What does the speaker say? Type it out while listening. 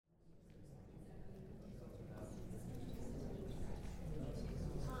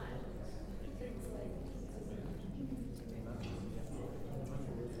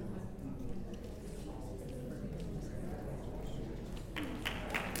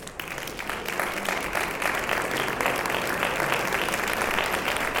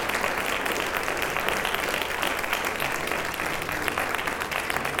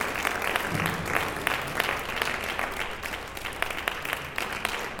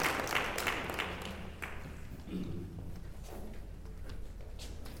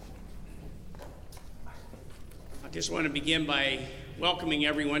Just want to begin by welcoming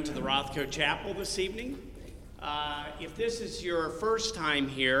everyone to the Rothko Chapel this evening. If this is your first time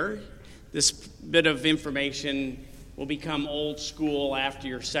here, this bit of information will become old school after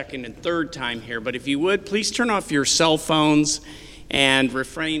your second and third time here. But if you would, please turn off your cell phones and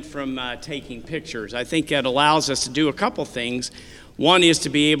refrain from taking pictures. I think that allows us to do a couple things. One is to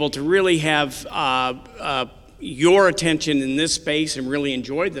be able to really have your attention in this space and really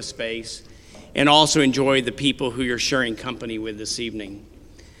enjoy the space, and also enjoy the people who you're sharing company with this evening.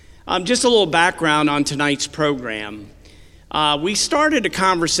 Just a little background on tonight's program. We started a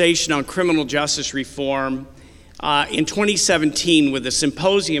conversation on criminal justice reform in 2017 with a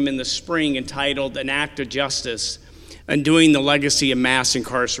symposium in the spring entitled An Act of Justice, Undoing the Legacy of Mass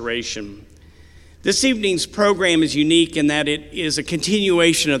Incarceration. This evening's program is unique in that it is a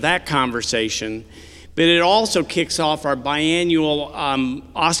continuation of that conversation, but it also kicks off our biannual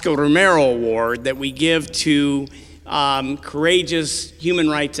Oscar Romero Award that we give to courageous human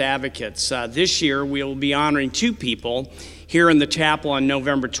rights advocates. This year, we will be honoring two people here in the chapel on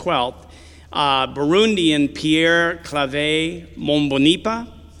November 12th, Burundian Pierre Claver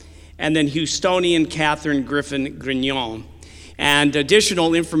Mombonipa, and then Houstonian Catherine Griffin Grignon. And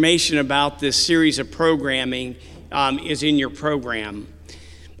additional information about this series of programming is in your program.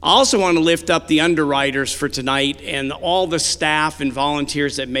 I also want to lift up the underwriters for tonight and all the staff and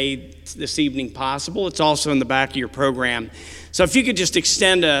volunteers that made this evening possible. It's also in the back of your program. So if you could just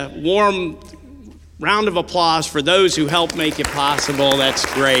extend a warm round of applause for those who helped make it possible, that's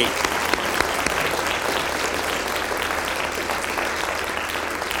great.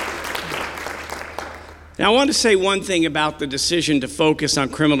 Now I want to say one thing about the decision to focus on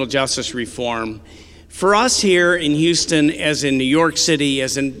criminal justice reform. For us here in Houston, as in New York City,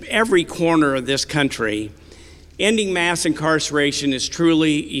 as in every corner of this country, ending mass incarceration is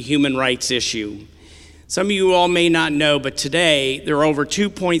truly a human rights issue. Some of you all may not know, but today there are over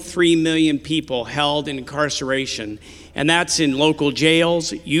 2.3 million people held in incarceration, and that's in local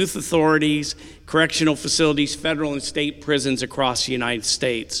jails, youth authorities, correctional facilities, federal and state prisons across the United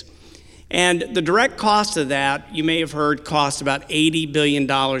States. And the direct cost of that, you may have heard, costs about $80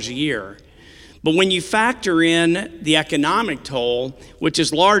 billion a year. But when you factor in the economic toll, which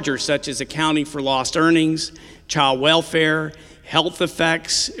is larger, such as accounting for lost earnings, child welfare, health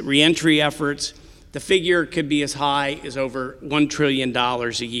effects, reentry efforts, the figure could be as high as over $1 trillion a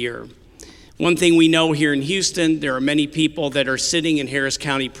year. One thing we know here in Houston, there are many people that are sitting in Harris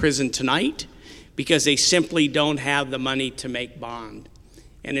County Prison tonight because they simply don't have the money to make bond.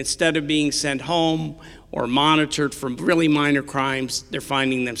 And instead of being sent home or monitored for really minor crimes, they're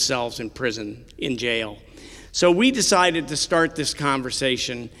finding themselves in prison, in jail. So we decided to start this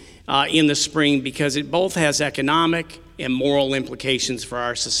conversation in the spring because it both has economic and moral implications for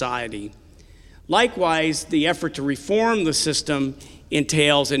our society. Likewise, the effort to reform the system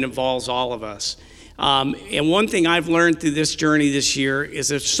entails and involves all of us. And one thing I've learned through this journey this year is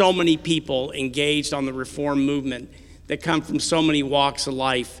there's so many people engaged on the reform movement that come from so many walks of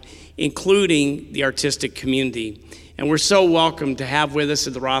life, including the artistic community. And we're so welcome to have with us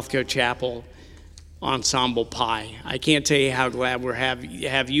at the Rothko Chapel Ensemble Pi. I can't tell you how glad we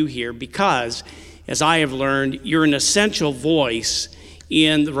have you here because, as I have learned, you're an essential voice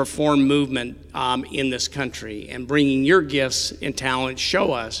in the reform movement in this country. And bringing your gifts and talents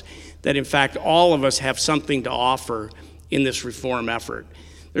show us that, in fact, all of us have something to offer in this reform effort.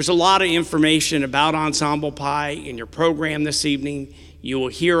 There's a lot of information about Ensemble Pi in your program this evening. You will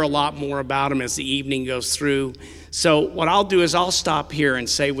hear a lot more about them as the evening goes through. So what I'll do is I'll stop here and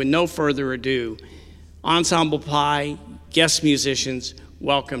say, with no further ado, Ensemble Pi, guest musicians,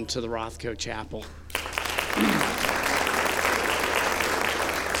 welcome to the Rothko Chapel.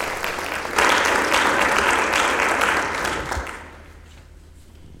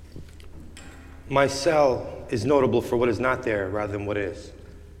 My cell is notable for what is not there rather than what is.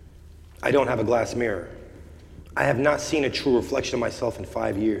 I don't have a glass mirror. I have not seen a true reflection of myself in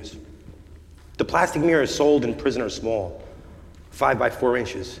 5 years. The plastic mirror is sold in Prisoner Small, 5 by 4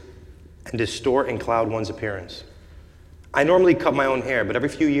 inches, and distort and cloud one's appearance. I normally cut my own hair, but every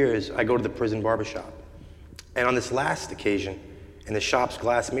few years I go to the prison barbershop. And on this last occasion, in the shop's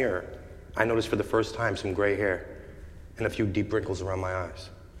glass mirror, I noticed for the first time some gray hair and a few deep wrinkles around my eyes.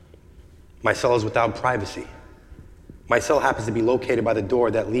 My cell is without privacy. My cell happens to be located by the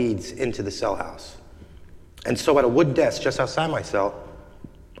door that leads into the cell house. And so at a wood desk just outside my cell,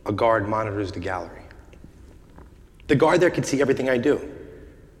 a guard monitors the gallery. The guard there can see everything I do.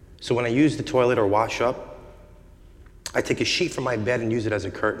 So when I use the toilet or wash up, I take a sheet from my bed and use it as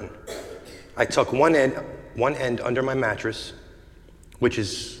a curtain. I tuck one end under my mattress, which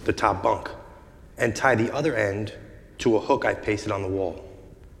is the top bunk, and tie the other end to a hook I've pasted on the wall.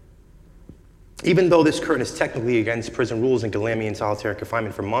 Even though this curtain is technically against prison rules and can land me in solitary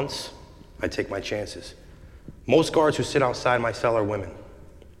confinement for months, I take my chances. Most guards who sit outside my cell are women,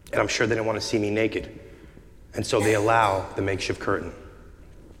 and I'm sure they don't want to see me naked, and so they allow the makeshift curtain.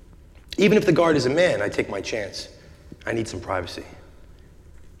 Even if the guard is a man, I take my chance. I need some privacy.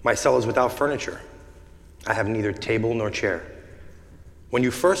 My cell is without furniture. I have neither table nor chair. When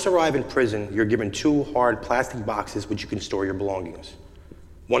you first arrive in prison, you're given 2 hard plastic boxes which you can store your belongings.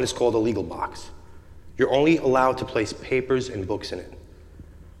 One is called a legal box. You're only allowed to place papers and books in it.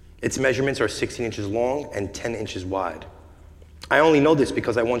 Its measurements are 16 inches long and 10 inches wide. I only know this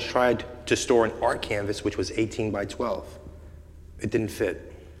because I once tried to store an art canvas which was 18 by 12. It didn't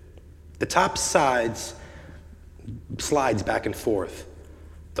fit. The top sides slides back and forth.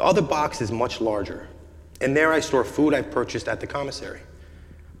 The other box is much larger. And there I store food I've purchased at the commissary,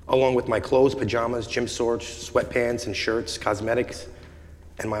 along with my clothes, pajamas, gym shorts, sweatpants and shirts, cosmetics,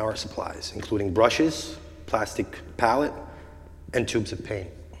 and my art supplies, including brushes, plastic palette, and tubes of paint.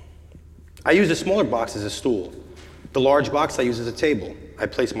 I use the smaller box as a stool. The large box I use as a table. I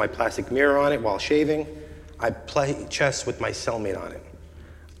place my plastic mirror on it while shaving. I play chess with my cellmate on it.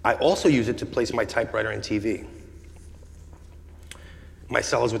 I also use it to place my typewriter and TV. My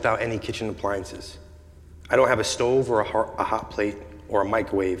cell is without any kitchen appliances. I don't have a stove or a hot plate or a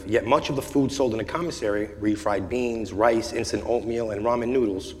microwave, yet much of the food sold in the commissary, refried beans, rice, instant oatmeal, and ramen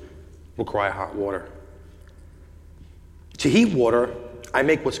noodles, require hot water. To heat water, I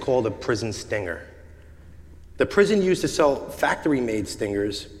make what's called a prison stinger. The prison used to sell factory-made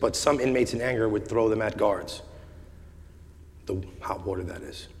stingers, but some inmates in anger would throw them at guards. The hot water, that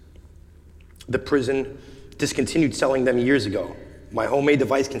is. The prison discontinued selling them years ago. My homemade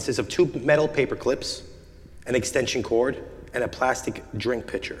device consists of 2 metal paper clips, an extension cord, and a plastic drink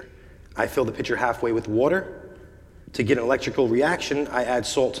pitcher. I fill the pitcher halfway with water. To get an electrical reaction, I add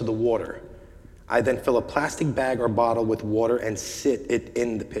salt to the water. I then fill a plastic bag or bottle with water and sit it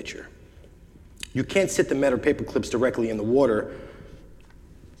in the pitcher. You can't sit the metal paper clips directly in the water.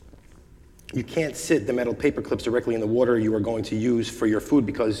 You can't sit the metal paper clips directly in the water you are going to use for your food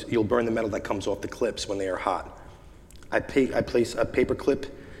because you'll burn the metal that comes off the clips when they are hot. I place a paper clip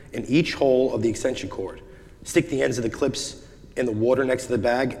in each hole of the extension cord. Stick the ends of the clips in the water next to the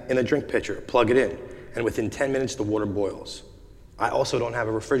bag in a drink pitcher, plug it in, and within 10 minutes the water boils. I also don't have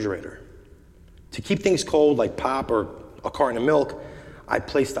a refrigerator. To keep things cold, like pop or a carton of milk, I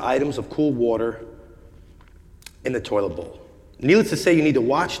place the items of cool water in the toilet bowl. Needless to say, you need to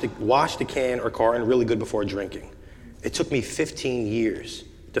wash the can or carton really good before drinking. It took me 15 years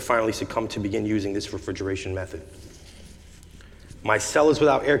to finally succumb to begin using this refrigeration method. My cell is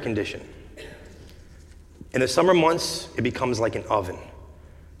without air conditioning. In the summer months, it becomes like an oven.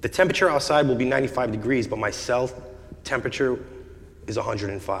 The temperature outside will be 95 degrees, but my cell temperature is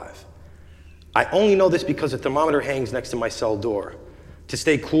 105. I only know this because the thermometer hangs next to my cell door. To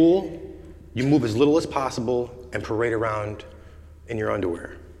stay cool, you move as little as possible and parade around in your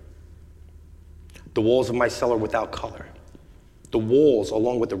underwear. The walls of my cell are without color. The walls,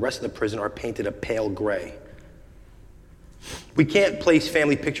 along with the rest of the prison, are painted a pale gray. We can't place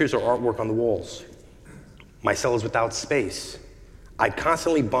family pictures or artwork on the walls. My cell is without space. I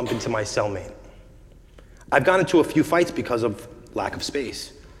constantly bump into my cellmate. I've gotten into a few fights because of lack of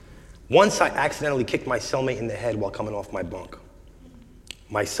space. Once I accidentally kicked my cellmate in the head while coming off my bunk.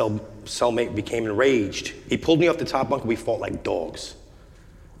 My cellmate became enraged. He pulled me off the top bunk and we fought like dogs.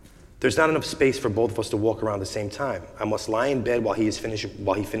 There's not enough space for both of us to walk around at the same time. I must lie in bed while he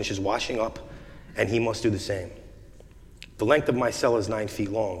finishes washing up, and he must do the same. The length of my cell is 9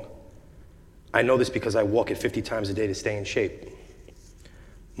 feet long. I know this because I walk it 50 times a day to stay in shape.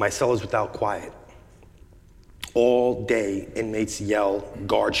 My cell is without quiet. All day, inmates yell,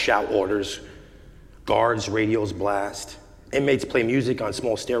 guards shout orders, guards' radios blast. Inmates play music on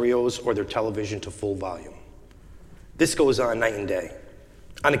small stereos or their television to full volume. This goes on night and day.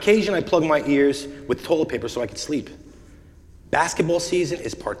 On occasion, I plug my ears with toilet paper so I can sleep. Basketball season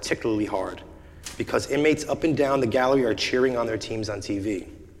is particularly hard because inmates up and down the gallery are cheering on their teams on TV.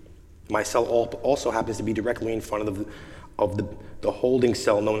 My cell also happens to be directly in front of the holding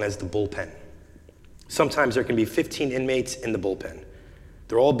cell known as the bullpen. Sometimes there can be 15 inmates in the bullpen.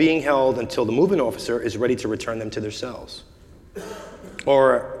 They're all being held until the movement officer is ready to return them to their cells,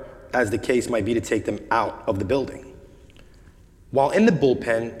 or as the case might be, to take them out of the building. While in the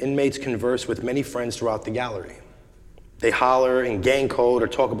bullpen, inmates converse with many friends throughout the gallery. They holler in gang code or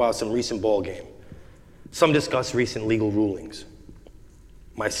talk about some recent ball game. Some discuss recent legal rulings.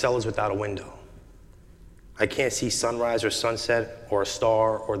 My cell is without a window. I can't see sunrise or sunset or a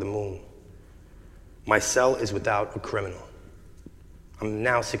star or the moon. My cell is without a criminal. I'm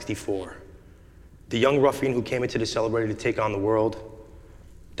now 64. The young ruffian who came into the cell ready to take on the world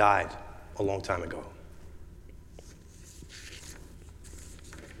died a long time ago.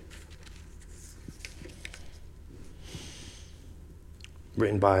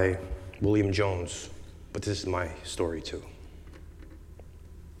 Written by William Jones, but this is my story too.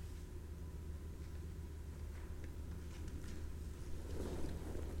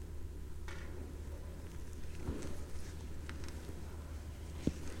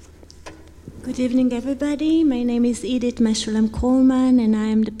 Good evening, everybody. My name is Edith Meshulam Coleman, and I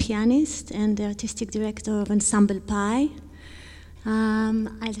am the pianist and the artistic director of Ensemble Pi.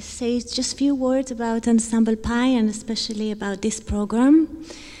 I'll say just a few words about Ensemble Pi and especially about this program.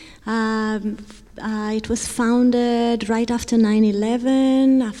 It was founded right after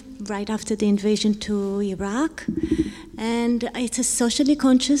 9/11, right after the invasion to Iraq. And it's a socially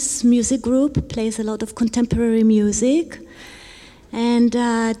conscious music group, plays a lot of contemporary music. And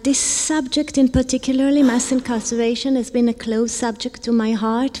this subject in particularly, mass incarceration, has been a close subject to my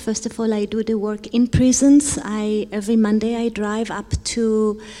heart. First of all, I do the work in prisons. Every Monday I drive up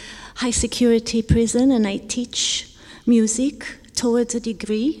to high security prison and I teach music towards a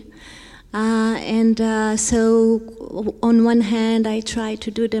degree. So on one hand, I try to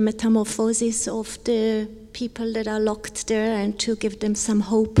do the metamorphosis of the people that are locked there and to give them some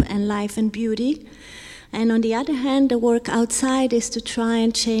hope and life and beauty. And on the other hand, the work outside is to try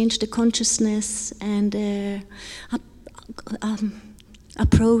and change the consciousness and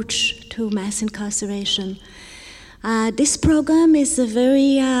approach to mass incarceration. This program is a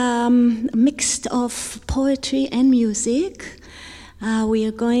very mixed of poetry and music. We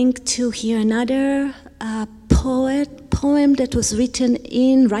are going to hear another poem that was written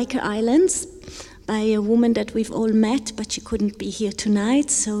in Riker Islands by a woman that we've all met, but she couldn't be here tonight,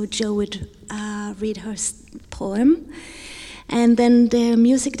 so Joe would read her poem. And then the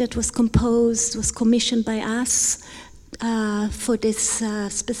music that was composed was commissioned by us for this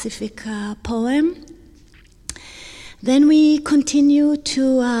specific poem. Then we continue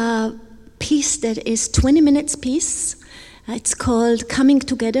to a piece that is 20 minutes piece. It's called Coming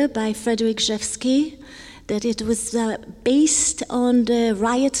Together by Frederick Rzewski. That it was based on the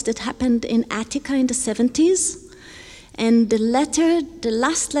riots that happened in Attica in the 70s. And the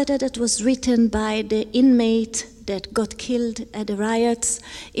last letter that was written by the inmate that got killed at the riots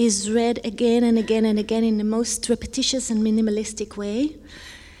is read again and again and again in the most repetitious and minimalistic way.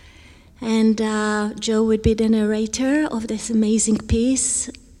 And Joe would be the narrator of this amazing piece,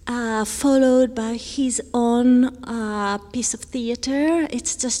 followed by his own piece of theater.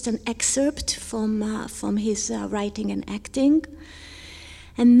 It's just an excerpt from his writing and acting.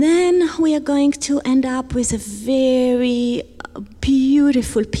 And then we are going to end up with a very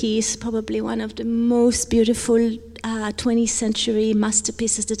beautiful piece, probably one of the most beautiful 20th century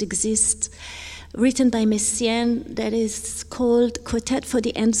masterpieces that exist, written by Messiaen, that is called Quartet for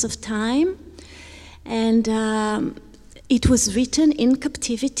the Ends of Time. And it was written in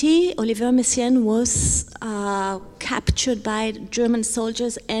captivity. Olivier Messiaen was captured by German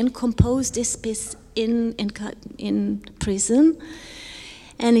soldiers and composed this piece in prison.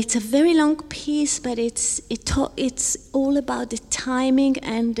 And it's a very long piece, but it's all about the timing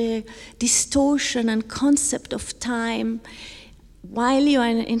and the distortion and concept of time while you are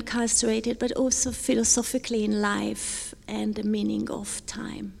incarcerated, but also philosophically in life and the meaning of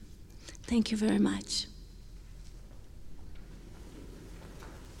time. Thank you very much.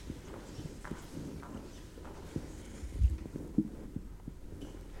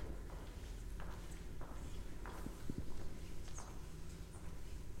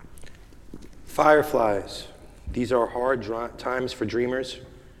 Fireflies. These are hard times for dreamers,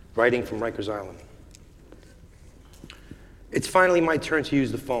 writing from Rikers Island. It's finally my turn to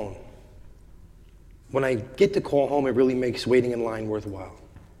use the phone. When I get the call home, it really makes waiting in line worthwhile.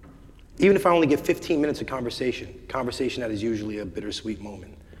 Even if I only get 15 minutes of conversation that is usually a bittersweet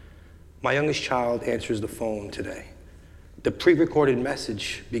moment. My youngest child answers the phone today. The pre-recorded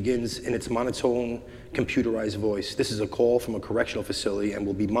message begins in its monotone, computerized voice. This is a call from a correctional facility and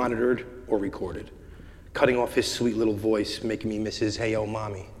will be monitored or recorded. Cutting off his sweet little voice, making me miss his "Hey, yo,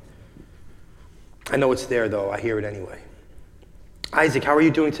 mommy." I know it's there, though. I hear it anyway. "Isaac, how are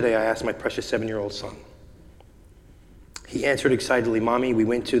you doing today?" I asked my precious 7-year-old son. He answered excitedly, "Mommy, we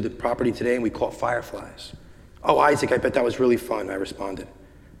went to the property today and we caught fireflies." "Oh, Isaac, I bet that was really fun," I responded.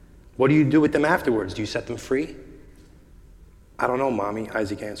 "What do you do with them afterwards? Do you set them free?" "I don't know, Mommy,"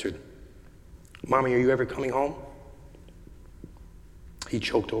 Isaac answered. "Mommy, are you ever coming home?" He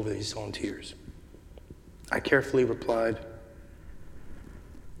choked over his own tears. I carefully replied,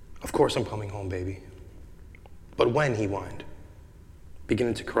 "Of course I'm coming home, baby." But when, he whined.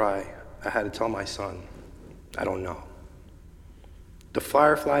 Beginning to cry, I had to tell my son, I don't know. The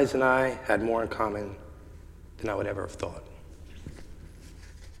fireflies and I had more in common than I would ever have thought.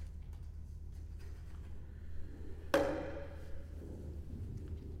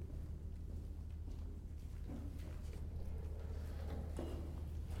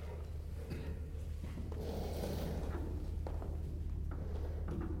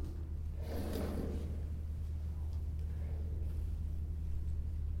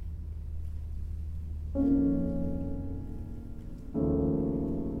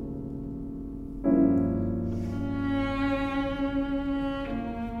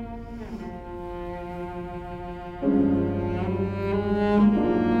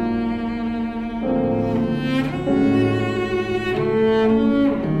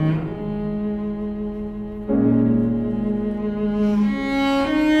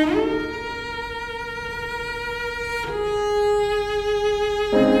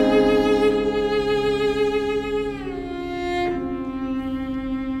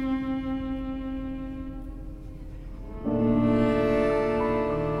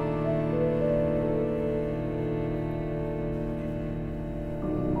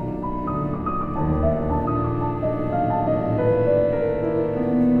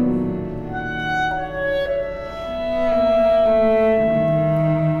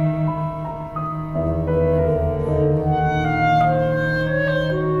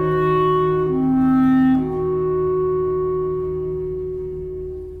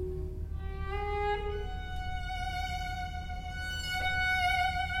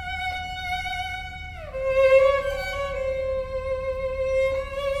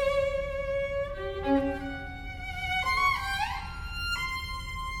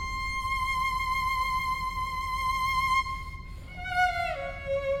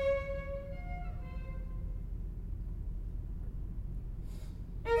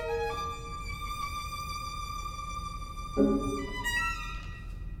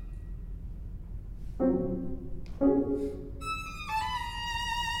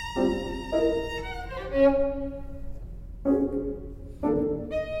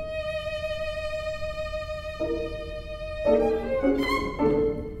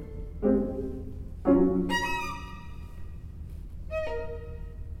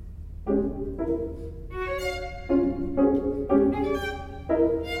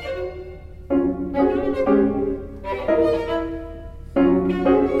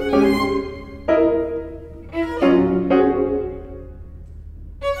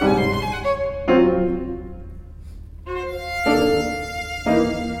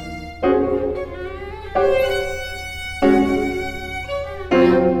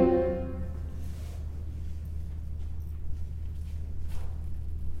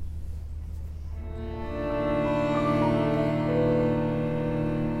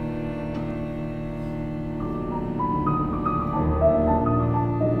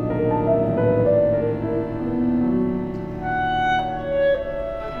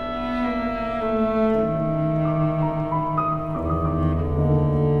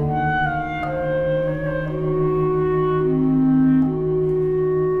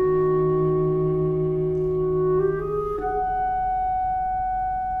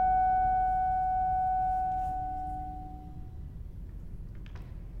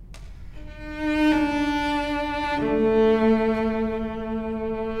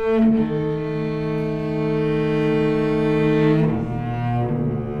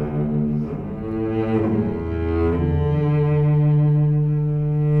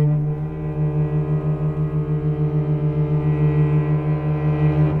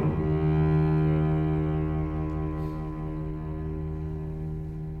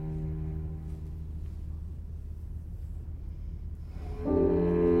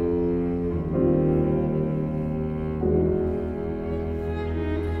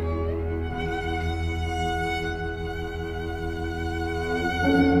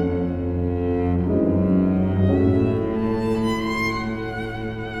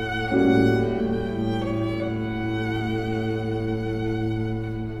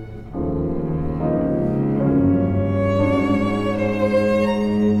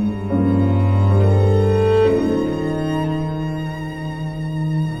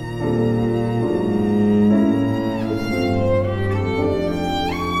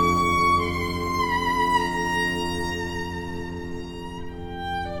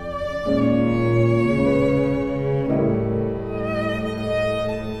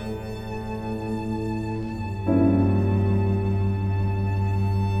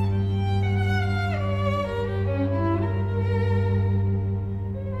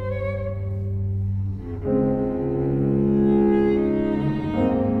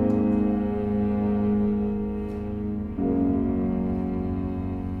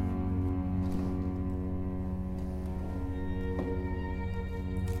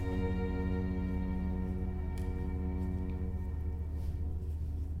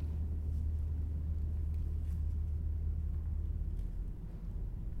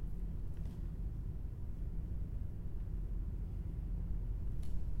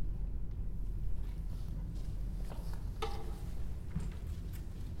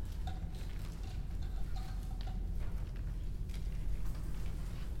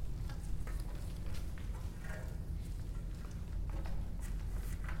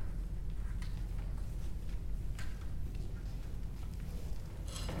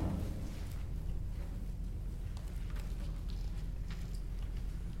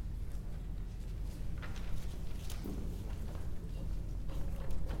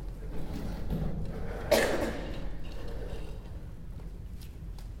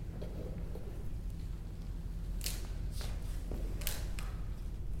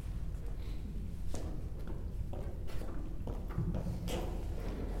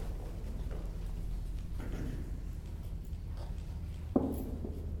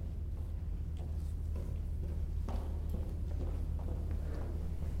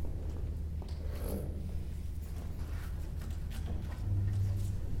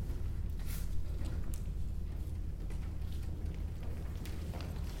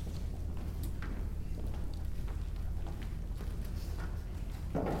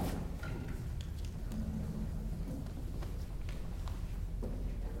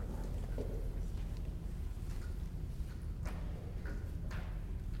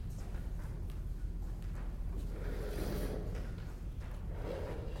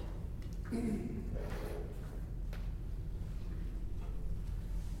 I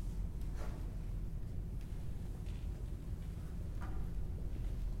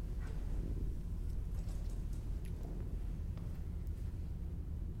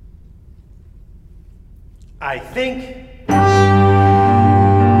think the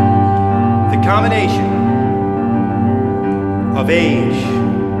combination of age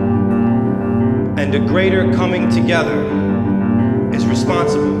and a greater coming together is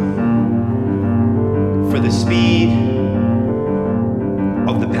responsible for the speed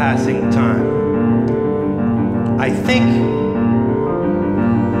of the passing time. I think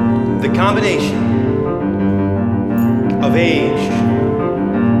the combination of age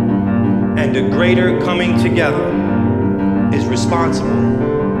and a greater coming together is responsible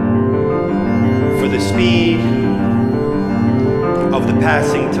for the speed of the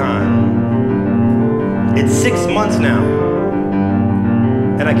passing time. It's 6 months now,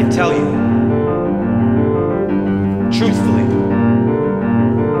 and I can tell you, truthfully,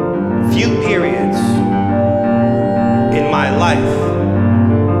 few periods in my life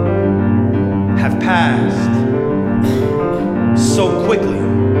have passed so quickly.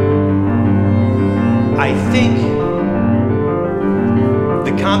 I think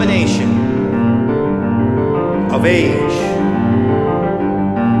the combination of age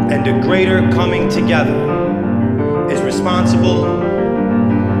and a greater coming together is responsible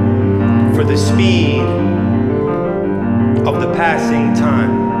for the speed of the passing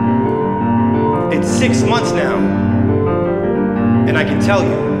time. It's 6 months now, and I can tell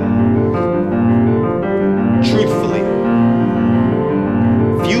you, truthfully,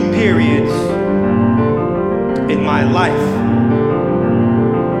 few periods in my life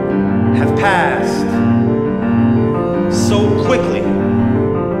have passed so quickly.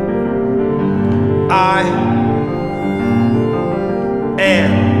 I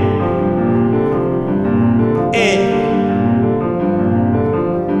am in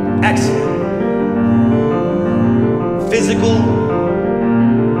excellent physical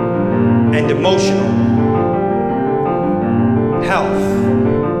and emotional health.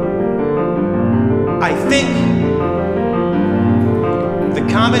 I think the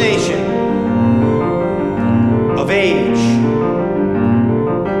combination of age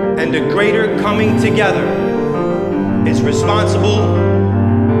and a greater coming together is responsible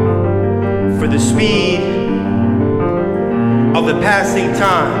for the speed of the passing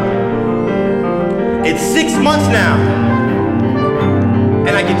time. It's 6 months now,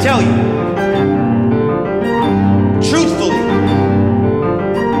 and I can tell you, truthfully,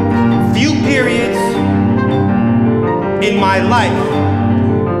 few periods in my life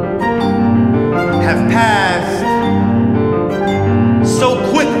have passed so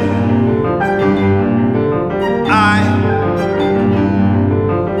quickly. I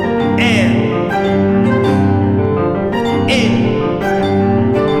am in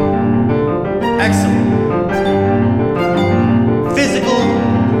excellent physical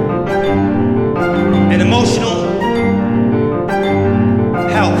and emotional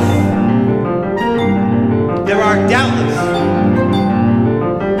health. There are doubtless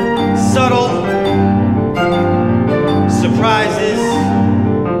subtle surprises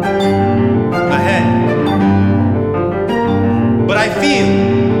ahead, but I feel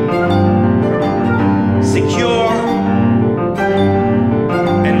secure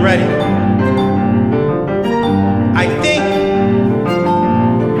and ready. I think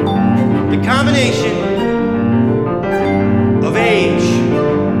the combination of age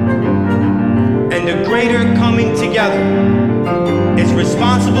and a greater coming together is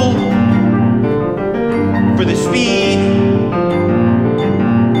responsible for the speed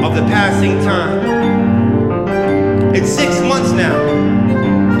of the passing time. It's 6 months now,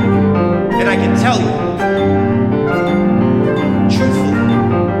 and I can tell you, truthfully,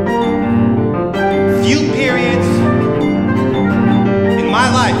 few periods in my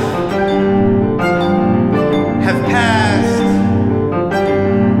life have passed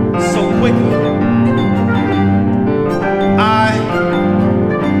so quickly. I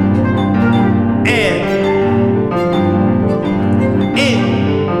am in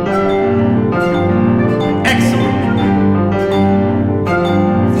excellent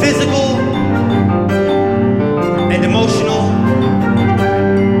physical and emotional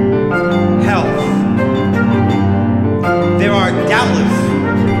health. There are doubtless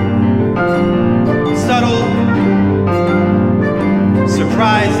subtle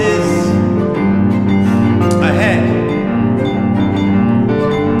surprises ahead,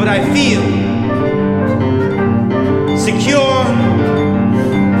 but I feel secure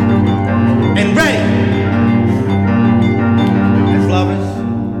and ready. As lovers,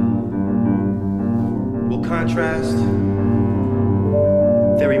 contrast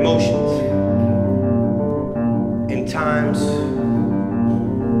their emotions in times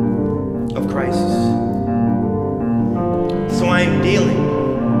of crisis. So I am dealing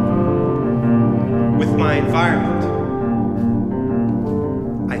with my environment.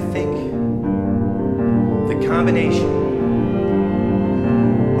 I think the combination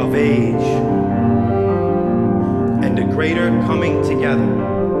of age and a greater coming together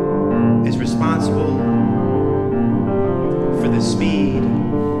is responsible for the speed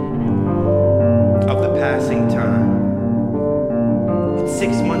of the passing time. It's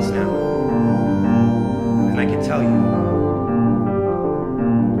 6 months now, and I can tell you,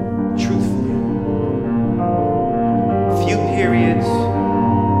 truthfully, few periods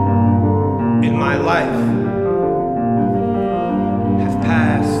in my life have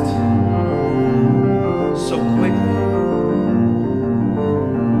passed so quickly.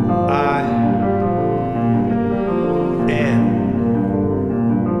 I am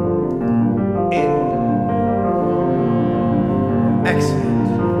in excellent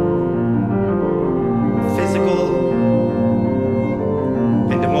physical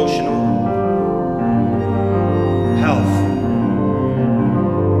and emotional health.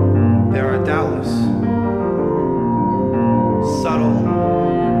 There are doubtless subtle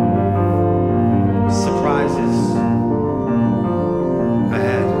surprises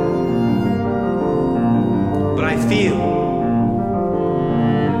ahead, but I feel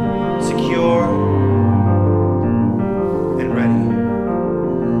secure and ready.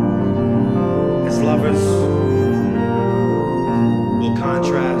 As lovers will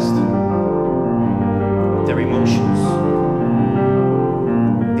contrast their emotions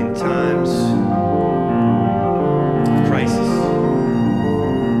in times of crisis.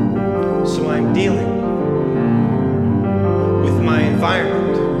 So I'm dealing with my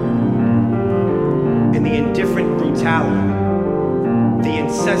environment and the indifferent brutality, the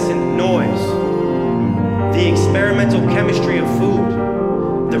incessant noise, the experimental chemistry of food,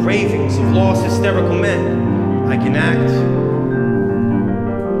 the ravings of lost hysterical men. I can act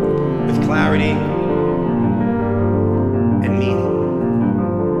with clarity and meaning.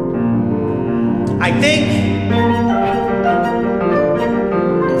 I think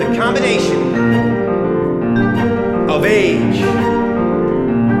the combination of age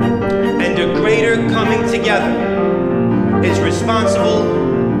and a greater coming together is responsible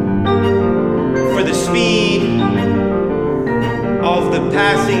for the speed of the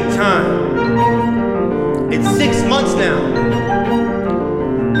passing time. It's 6 months now,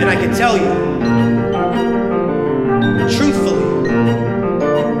 and I can tell you, truthfully,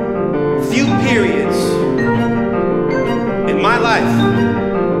 few periods in my life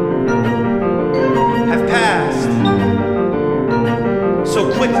have passed so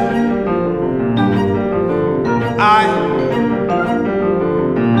quickly. I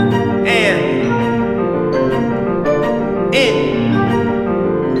am in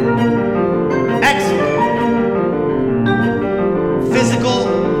excellent physical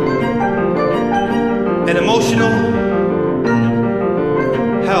and emotional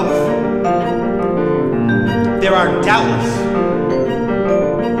health. There are doubtless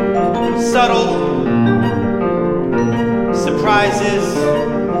subtle surprises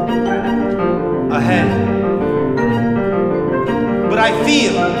ahead, but I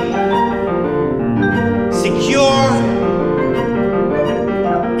feel secure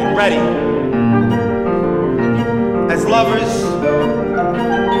and ready. As lovers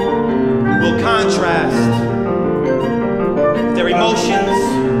will contrast their emotions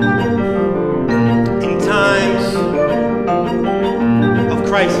in times of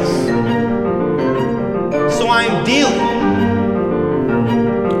crisis. So I am dealing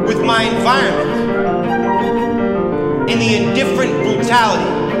with my environment and the indifferent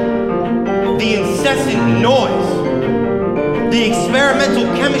brutality, the incessant noise, the experimental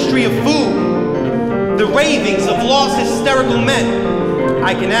chemistry of food, the ravings of lost hysterical men.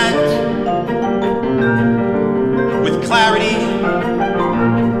 I can act with clarity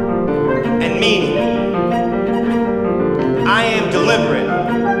and meaning. I am deliberate,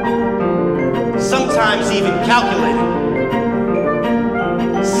 sometimes even calculated,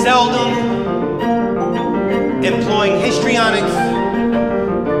 seldom employing histrionics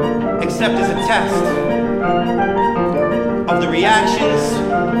except as a test of the reactions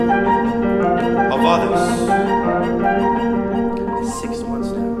of others. It's 6 months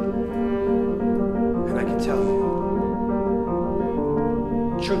now, and I can tell you,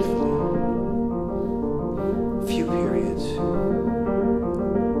 truthfully, few periods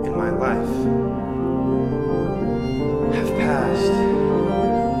in my life have passed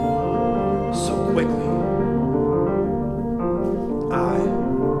so quickly.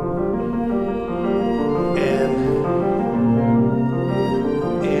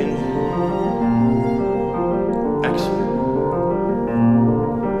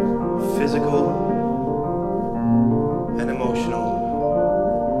 physical and emotional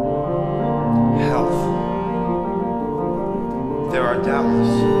health. There are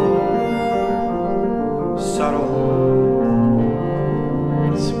doubtless subtle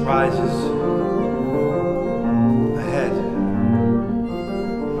surprises ahead,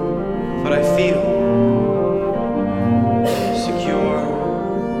 but I feel secure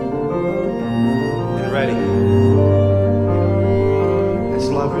and ready as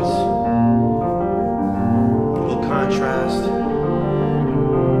lovers will contrast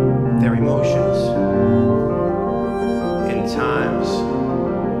their emotions in times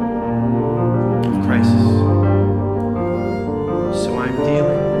of crisis. So I'm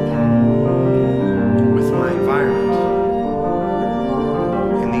dealing with my environment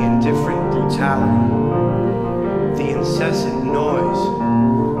and the indifferent brutality, the incessant noise,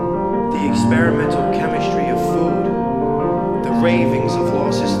 the experimental chemistry of food, the ravings of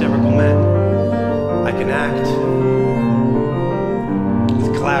lost hysterical men. I can act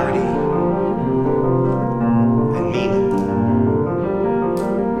with clarity and meaning.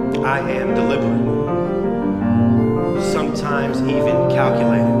 I am deliberate, sometimes even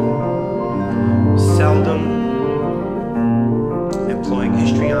calculated, seldom employing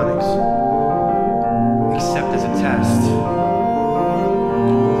histrionics, except as a test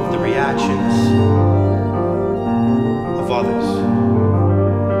of the reactions of others.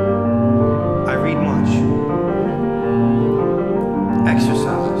 I read much,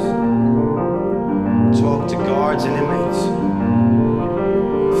 exercise, talk to guards and inmates,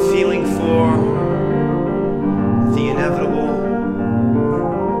 feeling for the inevitable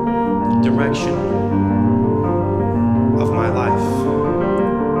direction of my life.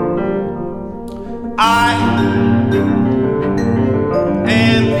 I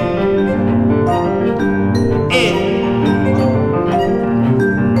am in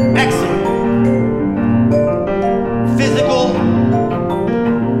excellent physical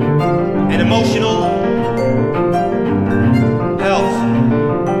and emotional health.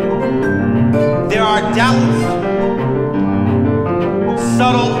 There are doubtless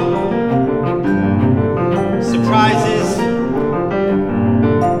subtle surprises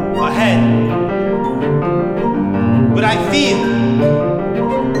ahead, but I feel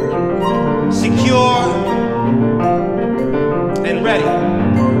secure and ready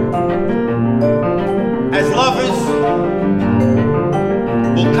as lovers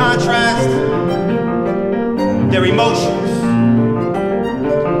will contrast their emotions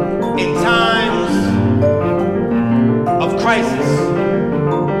in times of crisis.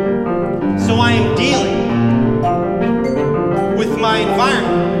 So I am dealing with my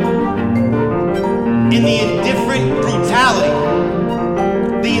environment in the indifferent brutality,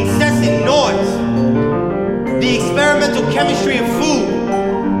 the incessant noise, the experimental chemistry of food,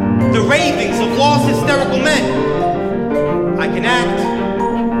 the ravings of lost hysterical men. I can act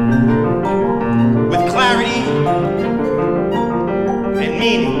with clarity and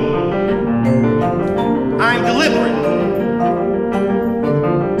meaning. I'm deliberate,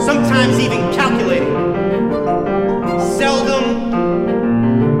 sometimes even calculating, seldom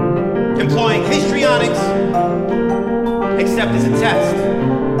employing histrionics, except as a test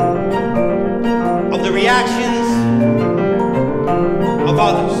of the reactions of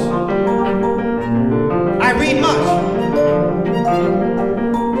others. I read much,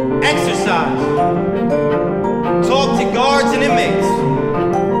 exercise, talk to guards and inmates,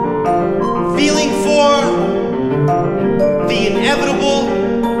 feeling for the inevitable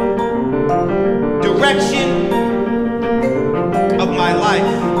direction of my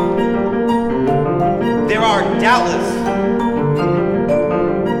life. There are doubtless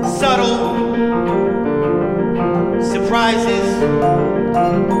subtle surprises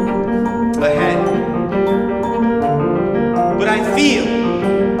ahead, but I feel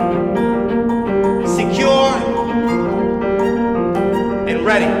secure and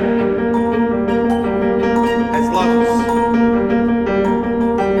ready as lovers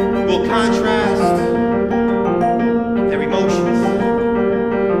will contrast their emotions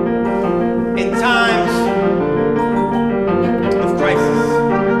in times of crisis.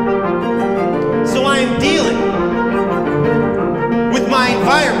 So I am dealing with my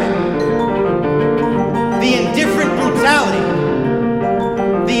environment, the indifferent brutality,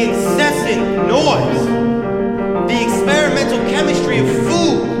 the incessant noise, the experimental chemistry of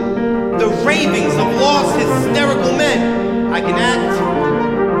food, the ravings of lost hysterical men. I can act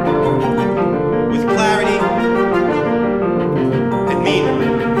with clarity and meaning.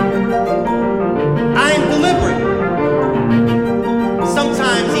 I am deliberate,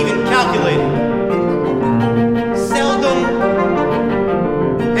 sometimes even calculating, seldom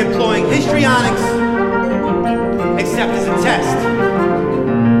employing histrionics, except as a test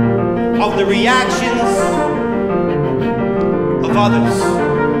of the reactions of others.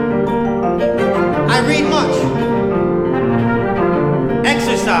 I read much,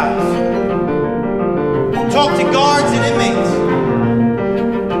 exercise, talk to guards and inmates,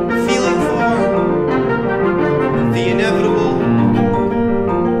 feeling for the inevitable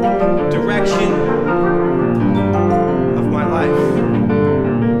direction of my life.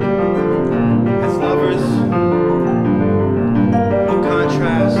 As lovers who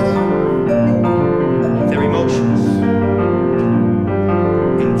contrast their emotions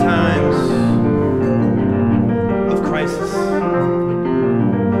in times of crisis.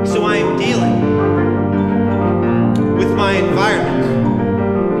 So I am dealing with my environment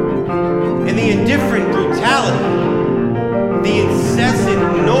and the indifferent brutality, the incessant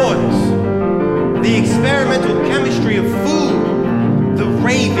noise, the experimental chemistry of food, the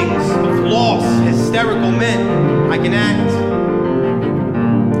ravings of lost, hysterical men. I can act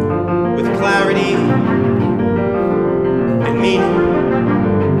with clarity and meaning.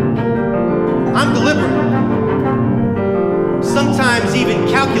 I'm deliberate, sometimes even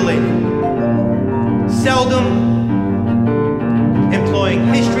calculated, seldom employing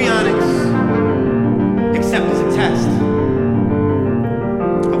histrionics except as a test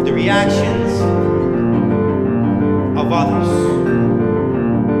of the reactions of others.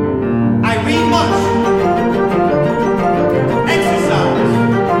 I read much, exercise,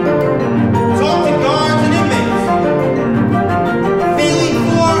 talk to guards and inmates, feeling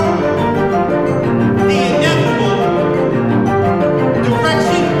for the inevitable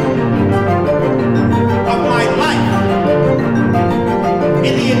direction of my life,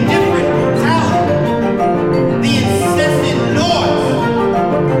 in the indifferent brutality, the incessant noise,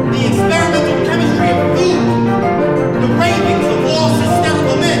 the experimental chemistry of food, the ravings of lost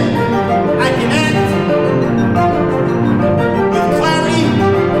hysterical men. I can act with clarity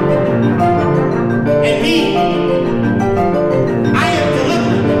and meaning. I am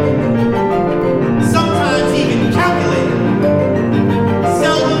deliberate, sometimes even calculated,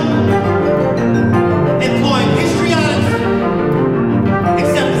 seldom employing histrionics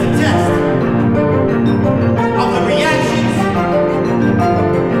except as a test of the reactions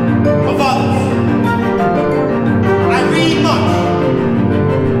of others. I read much,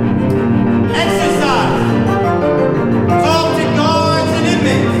 exercise, talk to guards and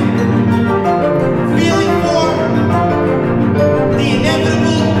inmates, feeling for the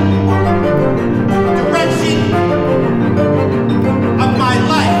inevitable direction of my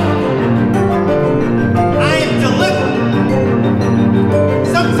life. I am deliberate,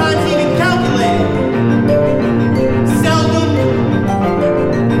 sometimes even calculated, seldom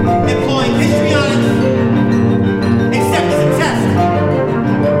employing histrionics except as a test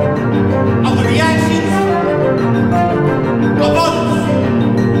of the reactions of others.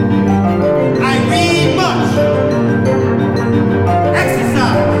 I read much,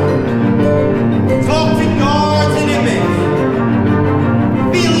 exercise, talk to guards and inmates,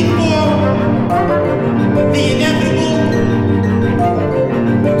 feeling for the inevitable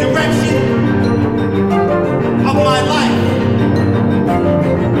direction of my life.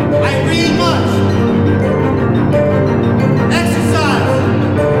 I read much, exercise,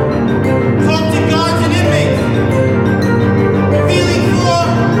 talk to guards and inmates, feeling for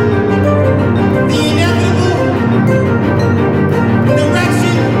the inevitable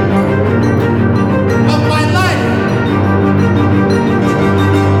direction of my life.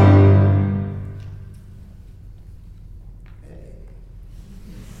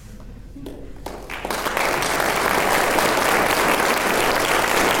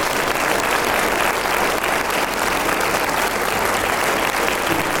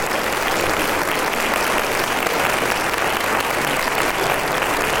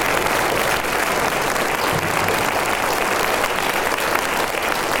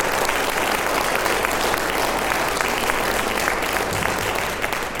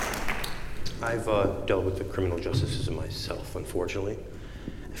 I've dealt with the criminal justice system myself, unfortunately.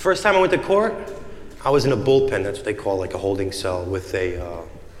 The first time I went to court, I was in a bullpen. That's what they call like a holding cell with a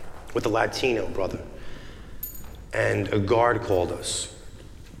Latino brother. And a guard called us.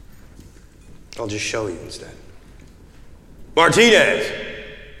 I'll just show you instead. Martinez,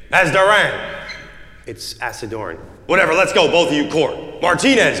 Azdaran. It's Acidoran. Whatever, let's go, both of you, court.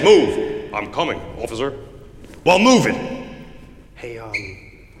 Martinez, move. I'm coming, officer. Well, move it. Hey,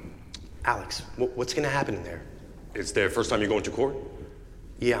 Alex, what's gonna happen in there? It's their first time you're going to court?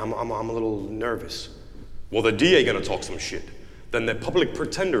 Yeah, I'm a little nervous. Well, the DA gonna talk some shit. Then the public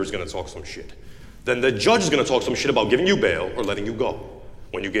pretender is gonna talk some shit. Then the judge is gonna talk some shit about giving you bail or letting you go.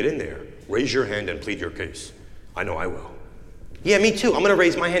 When you get in there, raise your hand and plead your case. I know I will. Yeah, me too. I'm gonna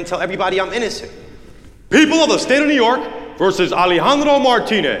raise my hand and tell everybody I'm innocent. People of the state of New York versus Alejandro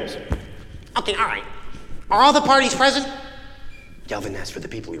Martinez. Okay, all right. Are all the parties present? Galvin Ness for the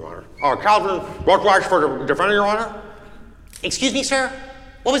people, Your Honor. Calvin Rothweiss for the defendant, Your Honor. Excuse me, sir?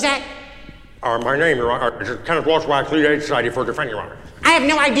 What was that? My name, Your Honor, is Kenneth Rothweiss, Lead Aid Society for defendant, Your Honor. I have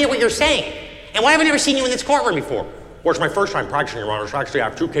no idea what you're saying. And why have I never seen you in this courtroom before? Well, it's my first time practicing, Your Honor, so actually I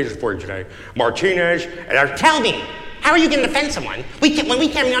have two cases for you today. Martinez and... Tell me, how are you going to defend someone when we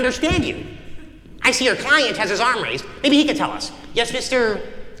can't even understand you? I see your client has his arm raised. Maybe he can tell us. Yes, Mr.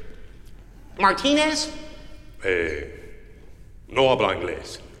 Martinez? No habla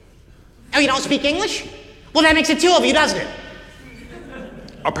inglés. Oh, you don't speak English? Well, that makes it two of you, doesn't it?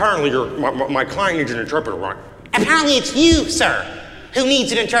 Apparently, my client needs an interpreter, right? Apparently it's you, sir, who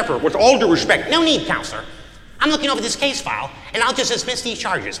needs an interpreter. With all due respect. No need, counselor. I'm looking over this case file, and I'll just dismiss these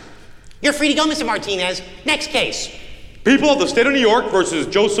charges. You're free to go, Mr. Martinez. Next case. People of the state of New York versus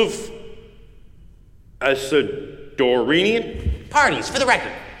Joseph Asadorian. Parties, for the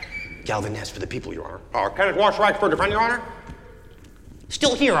record. Galvin Ness for the people, Your Honor. Kenneth Rothweiss for defendant, Your Honor.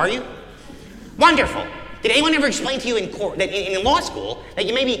 Still here, are you? Wonderful. Did anyone ever explain to you in court, that in law school, that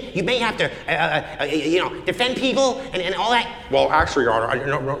you may have to, defend people and all that? Well, actually, Your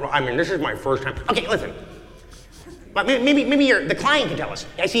Honor, I mean, this is my first time. Okay, listen. But maybe the client can tell us.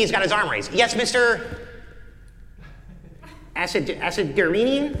 I see he's got his arm raised. Yes, Mr.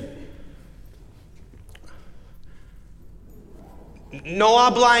 Asadorian? No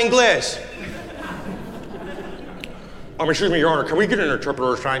habla inglés. Excuse me, Your Honor, can we get an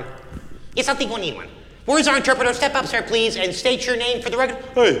interpreter this time? Yes, I think we'll need one. Where's our interpreter? Step up, sir, please, and state your name for the record.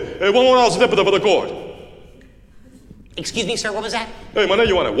 Hey, one more else, interpreter for the court. Excuse me, sir, what was that? Hey, my name,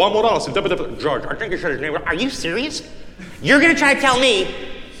 you want it? One more else, interpreter for the judge. I think he said his name. Are you serious? You're gonna try to tell me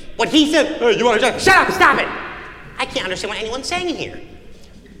what he said? Hey, you want to Shut up, stop it! I can't understand what anyone's saying here.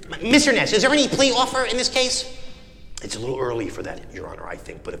 Mr. Ness, is there any plea offer in this case? It's a little early for that, Your Honor, I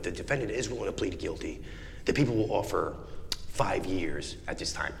think, but if the defendant is willing to plead guilty, the people will offer 5 years at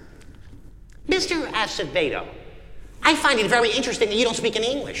this time. Mr. Acevedo, I find it very interesting that you don't speak any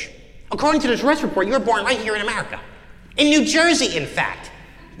English. According to this arrest report, you were born right here in America. In New Jersey, in fact.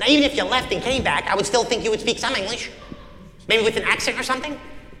 Now, even if you left and came back, I would still think you would speak some English. Maybe with an accent or something?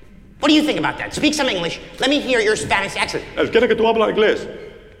 What do you think about that? Speak some English. Let me hear your Spanish accent. ¿Quieres que tú hablas inglés?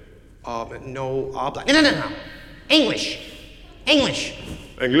 No habla. No. English. English.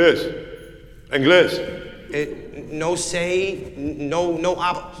 Inglés. Inglés. No say, no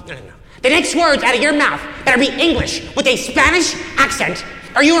habla. No. The next words out of your mouth better be English with a Spanish accent,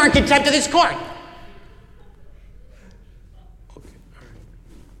 or you are in contempt of this court.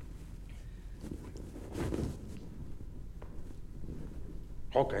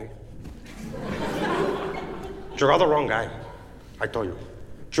 Okay. You got the wrong guy. I told you.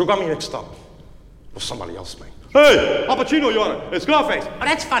 You got me mixed up with somebody else, man. Hey, Al Pacino, Your Honor. It's Scarface. Oh,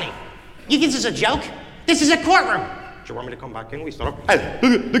 that's funny. You think this is a joke? This is a courtroom. Do you want me to come back in? We start up. Hey,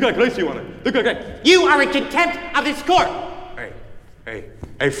 look at Gracie, Your Honor. Look at Gracie. You are in contempt of this court. Hey,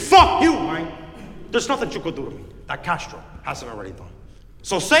 fuck you, man. There's nothing you could do to me that Castro hasn't already done.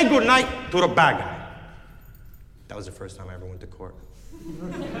 So say goodnight to the bad guy. That was the first time I ever went to court.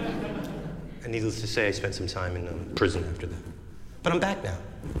 And needless to say, I spent some time in prison after that. But I'm back now.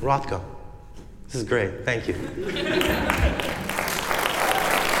 Rothko. This is great. Thank you.